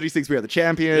in and then he sings "We Are the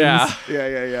Champions."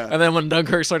 Yeah. And then when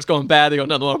Dunkirk starts going bad, they go,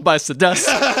 "No, no, bites the dust."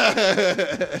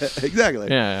 Exactly.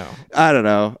 Yeah. I don't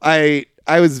know.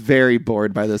 I was very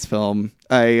bored by this film.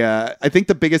 I think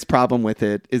the biggest problem with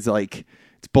it is like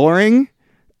it's boring,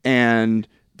 and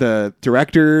the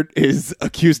director is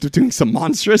accused of doing some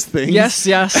monstrous things. Yes.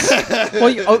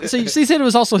 Well, so you said it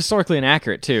was also historically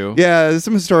inaccurate too. Yeah, there's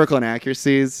some historical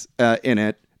inaccuracies in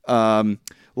it.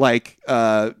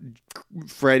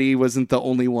 Freddie wasn't the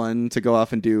only one to go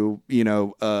off and do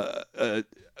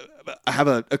have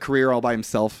a career all by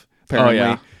himself. Apparently. Oh,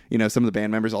 yeah. Some of the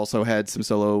band members also had some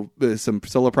solo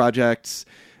projects.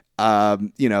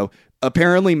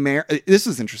 Apparently, this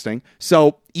is interesting.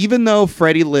 So even though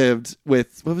Freddie lived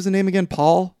with, what was the name again?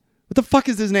 Paul? What the fuck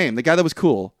is his name? The guy that was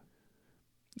cool.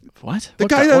 What? The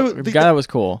guy that was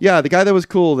cool. Yeah, the guy that was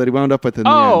cool that he wound up with in the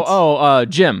end.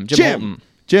 Jim Holton.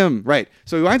 Jim, right.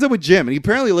 So he winds up with Jim, and he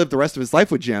apparently lived the rest of his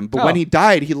life with Jim. But when he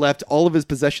died, he left all of his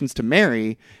possessions to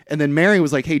Mary, and then Mary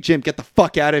was like, "Hey, Jim, get the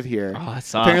fuck out of here." Oh, that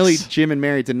sucks. Apparently, Jim and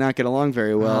Mary did not get along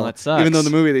very well. Oh, that sucks. Even though in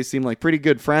the movie they seem like pretty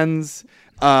good friends.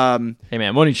 Hey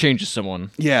man, money changes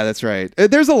someone. Yeah, that's right.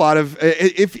 There's a lot of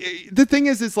if the thing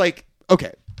is, it's like,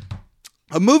 okay,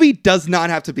 a movie does not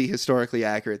have to be historically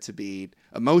accurate to be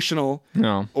emotional,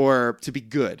 no, or to be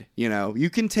good. You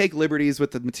can take liberties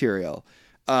with the material.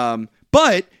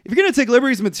 But if you're gonna take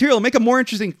liberties with material, make a more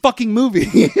interesting fucking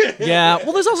movie. Yeah.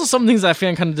 Well, there's also some things that I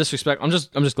find kind of disrespectful.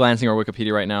 I'm just glancing over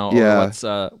Wikipedia right now.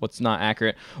 What's not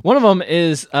accurate. One of them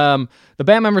is the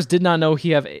band members did not know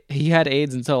he had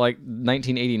AIDS until like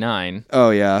 1989. Oh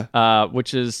yeah.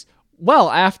 Which is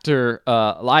well after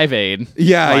Live Aid.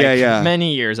 Yeah.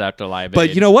 Many years after Live Aid.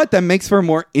 But you know what? That makes for a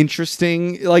more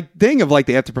interesting like thing of like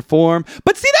they have to perform.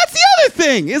 But see, that's the other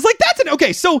thing. Is like that's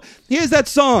okay. So here's that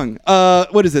song.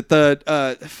 What is it?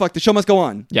 The show must go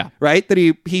on. Yeah. Right. That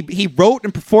he wrote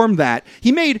and performed that.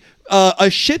 He made a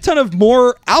shit ton of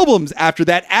more albums after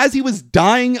that as he was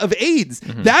dying of AIDS.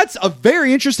 Mm-hmm. That's a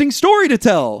very interesting story to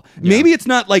tell. Yeah. Maybe it's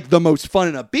not like the most fun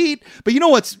and upbeat, but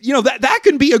that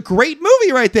can be a great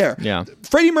movie right there. Yeah.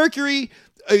 Freddie Mercury.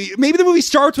 Maybe the movie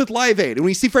starts with Live Aid and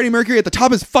we see Freddie Mercury at the top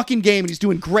of his fucking game and he's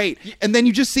doing great, and then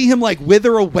you just see him like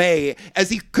wither away as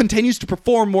he continues to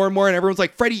perform more and more, and everyone's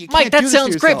like, Freddie, you Mike, can't that do this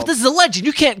sounds to great, yourself. but this is a legend.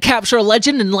 You can't capture a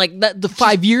legend in like the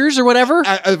 5 years or whatever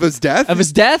of his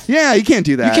death. Yeah, you can't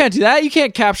do that. You can't do that. You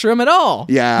can't capture him at all.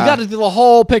 Yeah, you got to do the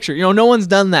whole picture. No one's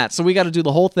done that, so we got to do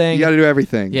the whole thing. You got to do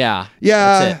everything. Yeah.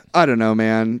 That's it. I don't know,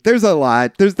 man. There's a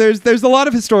lot. There's a lot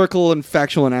of historical and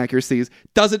factual inaccuracies.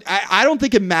 I don't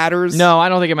think it matters. No, I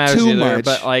don't think it matters too either. much.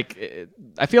 But like,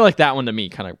 I feel like that one to me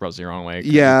kind of rubs the wrong way.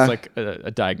 Yeah, it's like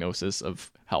a diagnosis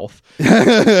of health.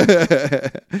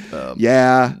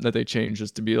 Yeah, that they changed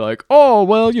just to be like, oh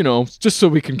well, just so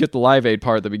we can get the Live Aid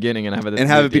part at the beginning and have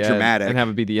it be dramatic and have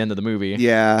it be the end of the movie.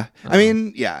 Yeah, I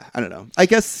mean, yeah, I don't know. I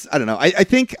guess I don't know. I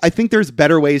think there's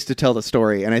better ways to tell the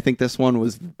story, and I think this one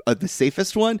was the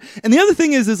safest one. And the other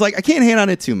thing is like I can't hate on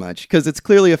it too much because it's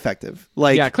clearly effective.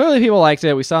 Like, yeah, clearly people liked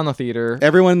it. We saw it in the theater.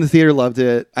 Everyone in the theater loved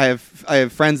it. I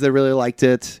have friends that really liked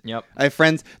it. Yep. I have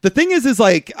friends. The thing is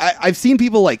like I've seen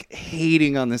people like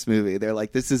hating on this movie. They're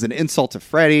like, this is an insult to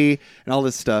Freddie and all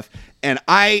this stuff. And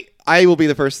I will be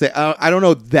the first to say I don't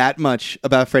know that much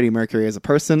about Freddie Mercury as a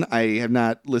person. I have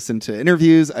not listened to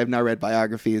interviews. I've not read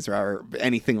biographies or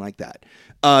anything like that.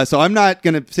 So I'm not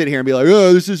going to sit here and be like,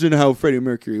 oh, this isn't how Freddie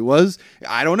Mercury was.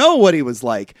 I don't know what he was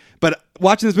like. But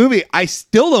watching this movie, I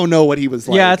still don't know what he was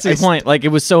like. Yeah, that's the point. Like it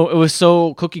was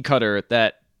so cookie cutter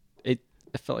that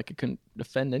I felt like it couldn't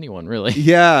offend anyone, really.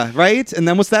 Yeah, right? And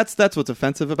then that's what's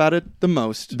offensive about it the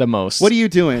most. What are you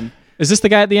doing? Is this the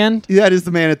guy at the end? Yeah, it is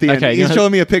the man at the end. He's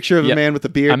showing me a picture of a man with a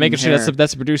beard. I'm making sure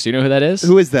that's the producer. You know who that is?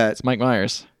 Who is that? It's Mike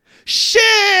Myers. Shit!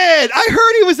 I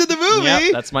heard he was in the movie.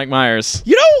 Yep, that's Mike Myers.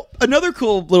 Another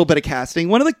cool little bit of casting.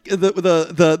 One of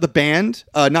the band,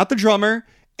 not the drummer,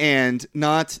 and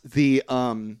not the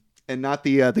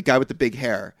guy with the big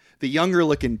hair. The younger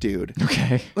looking dude.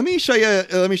 Okay. Let me show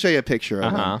you a picture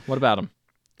of him. What about him?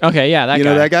 Okay, yeah, that guy. You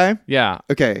know that guy? Yeah.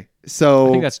 Okay. So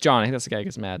I think that's John. I think that's the guy who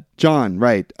gets mad. John,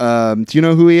 right. Do you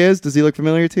know who he is? Does he look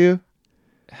familiar to you?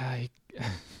 He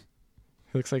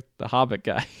looks like the Hobbit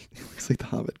guy. He looks like the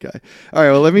Hobbit guy. All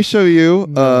right, well, let me show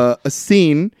you a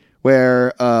scene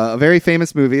where a very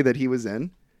famous movie that he was in.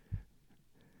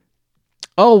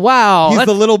 Oh, wow. He's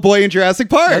the little boy in Jurassic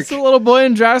Park. That's the little boy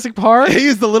in Jurassic Park?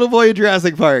 He's the little boy in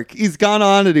Jurassic Park. He's gone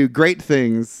on to do great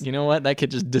things. You know what? That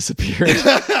kid just disappeared,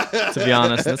 to be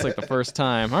honest. That's like the first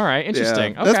time. All right,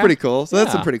 interesting. Yeah, okay. That's pretty cool. So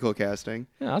that's some pretty cool casting.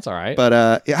 Yeah, that's all right.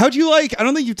 But how'd you like... I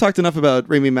don't think you've talked enough about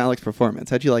Rami Malek's performance.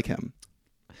 How'd you like him?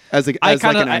 As an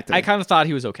actor? I kind of thought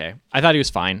he was okay. I thought he was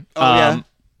fine. Oh, yeah?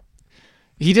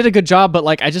 He did a good job, but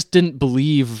like I just didn't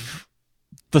believe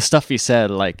the stuff he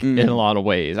said, like in a lot of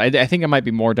ways. I think it might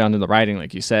be more down to the writing,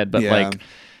 like you said, but like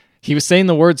he was saying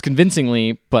the words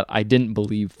convincingly, but I didn't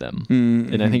believe them.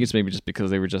 Mm-hmm. And I think it's maybe just because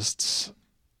they were just,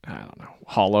 I don't know,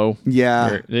 hollow.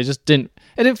 Yeah. They just didn't,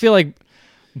 it didn't feel like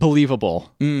believable.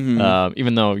 Mm-hmm.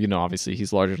 Even though, obviously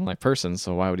he's larger than life person,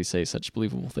 so why would he say such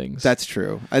believable things? That's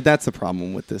true. That's the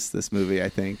problem with this movie, I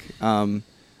think. I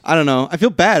don't know. I feel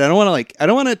bad. I don't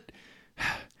want to.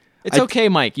 It's okay,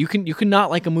 Mike. You can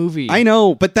not like a movie. I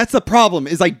know, but that's the problem.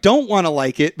 Is I don't want to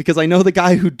like it because I know the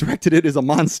guy who directed it is a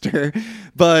monster.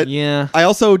 But yeah, I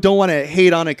also don't want to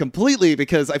hate on it completely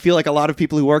because I feel like a lot of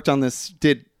people who worked on this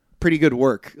did pretty good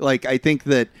work. Like I think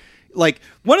that, like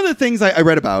one of the things I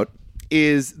read about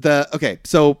is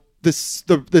so the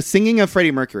singing of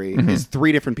Freddie Mercury is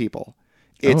 3 different people.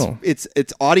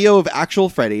 It's audio of actual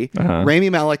Freddie, Rami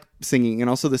Malek singing, and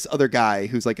also this other guy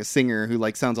who's like a singer who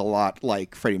like sounds a lot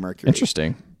like Freddie Mercury.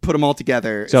 Interesting. Put them all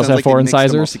together. So also have 4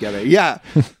 incisors together. Yeah,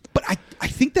 but I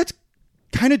think that's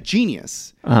kind of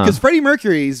genius because Freddie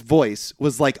Mercury's voice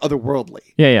was like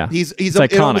otherworldly. Yeah. He's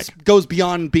iconic. It almost goes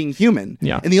beyond being human.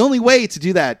 Yeah. And the only way to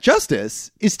do that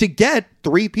justice is to get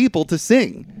 3 people to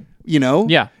sing.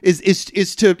 Yeah.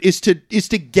 Is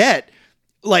to get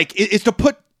like is to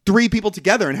put 3 people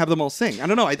together and have them all sing. I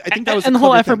don't know. I think that was and a the whole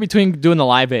clever effort thing. between doing the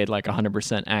Live Aid like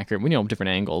 100% accurate. We know different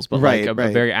angles, but Right, like a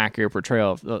right. very accurate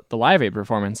portrayal of the Live Aid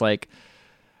performance. Like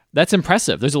that's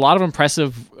impressive. There's a lot of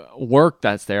impressive work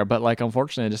that's there, but like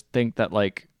unfortunately, I just think that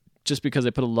like just because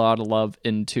they put a lot of love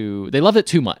into, they loved it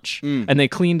too much, and they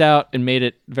cleaned out and made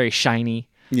it very shiny.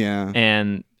 Yeah.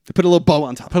 And They put a little bow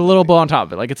on top. put a little bow on top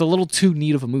of it. Like it's a little too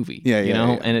neat of a movie. Yeah, you yeah,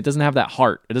 know, yeah. and it doesn't have that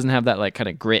heart. It doesn't have that like kind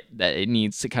of grit that it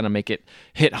needs to kind of make it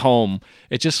hit home.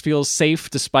 It just feels safe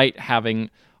despite having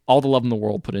all the love in the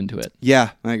world put into it.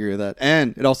 Yeah, I agree with that.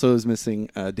 And it also is missing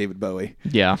David Bowie.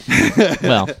 Yeah.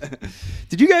 Well,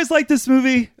 Did you guys like this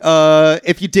movie?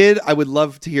 If you did, I would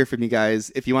love to hear from you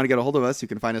guys. If you want to get a hold of us, you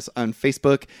can find us on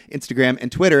Facebook, Instagram,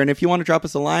 and Twitter. And if you want to drop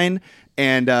us a line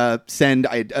and send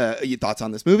your thoughts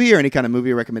on this movie or any kind of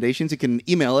movie recommendations, you can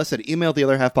email us at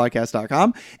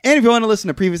emailtheotherhalfpodcast.com. And if you want to listen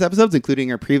to previous episodes,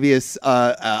 including our previous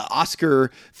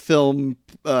Oscar film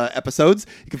episodes,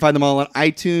 you can find them all on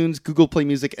iTunes, Google Play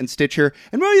Music, and Stitcher.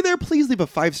 And while you're there, please leave a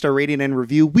 5-star rating and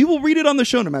review. We will read it on the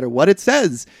show no matter what it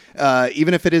says,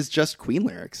 even if it is just Queen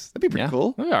lyrics. That'd be pretty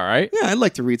cool. all right. Yeah, I'd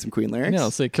like to read some Queen lyrics. Yeah,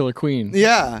 let's say Killer Queen.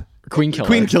 Yeah. Queen Killer.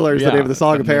 Queen Killer is the name of the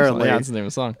song, apparently. Yeah, that's the name of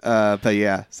the song. But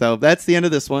yeah, so that's the end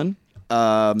of this one.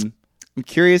 I'm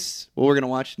curious what we're going to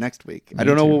watch next week. I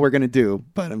don't know what we're going to do,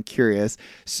 but I'm curious.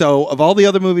 So of all the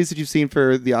other movies that you've seen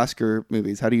for the Oscar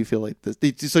movies, how do you feel like this?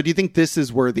 So do you think this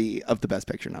is worthy of the Best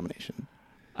Picture nomination?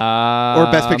 Or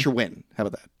Best Picture win? How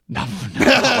about that? No,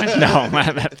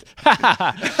 man.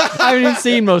 I haven't even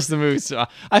seen most of the movies. So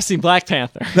I've seen Black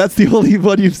Panther. That's the only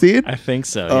one you've seen? I think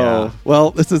so, Oh, yeah.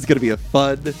 well, this is going to be a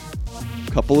fun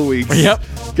couple of weeks. Yep.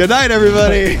 Good night,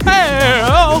 everybody. Hey,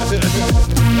 oh.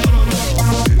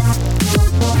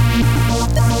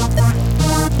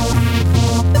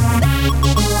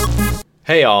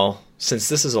 Hey all, since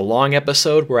this is a long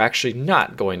episode, we're actually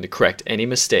not going to correct any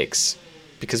mistakes,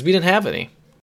 because we didn't have any.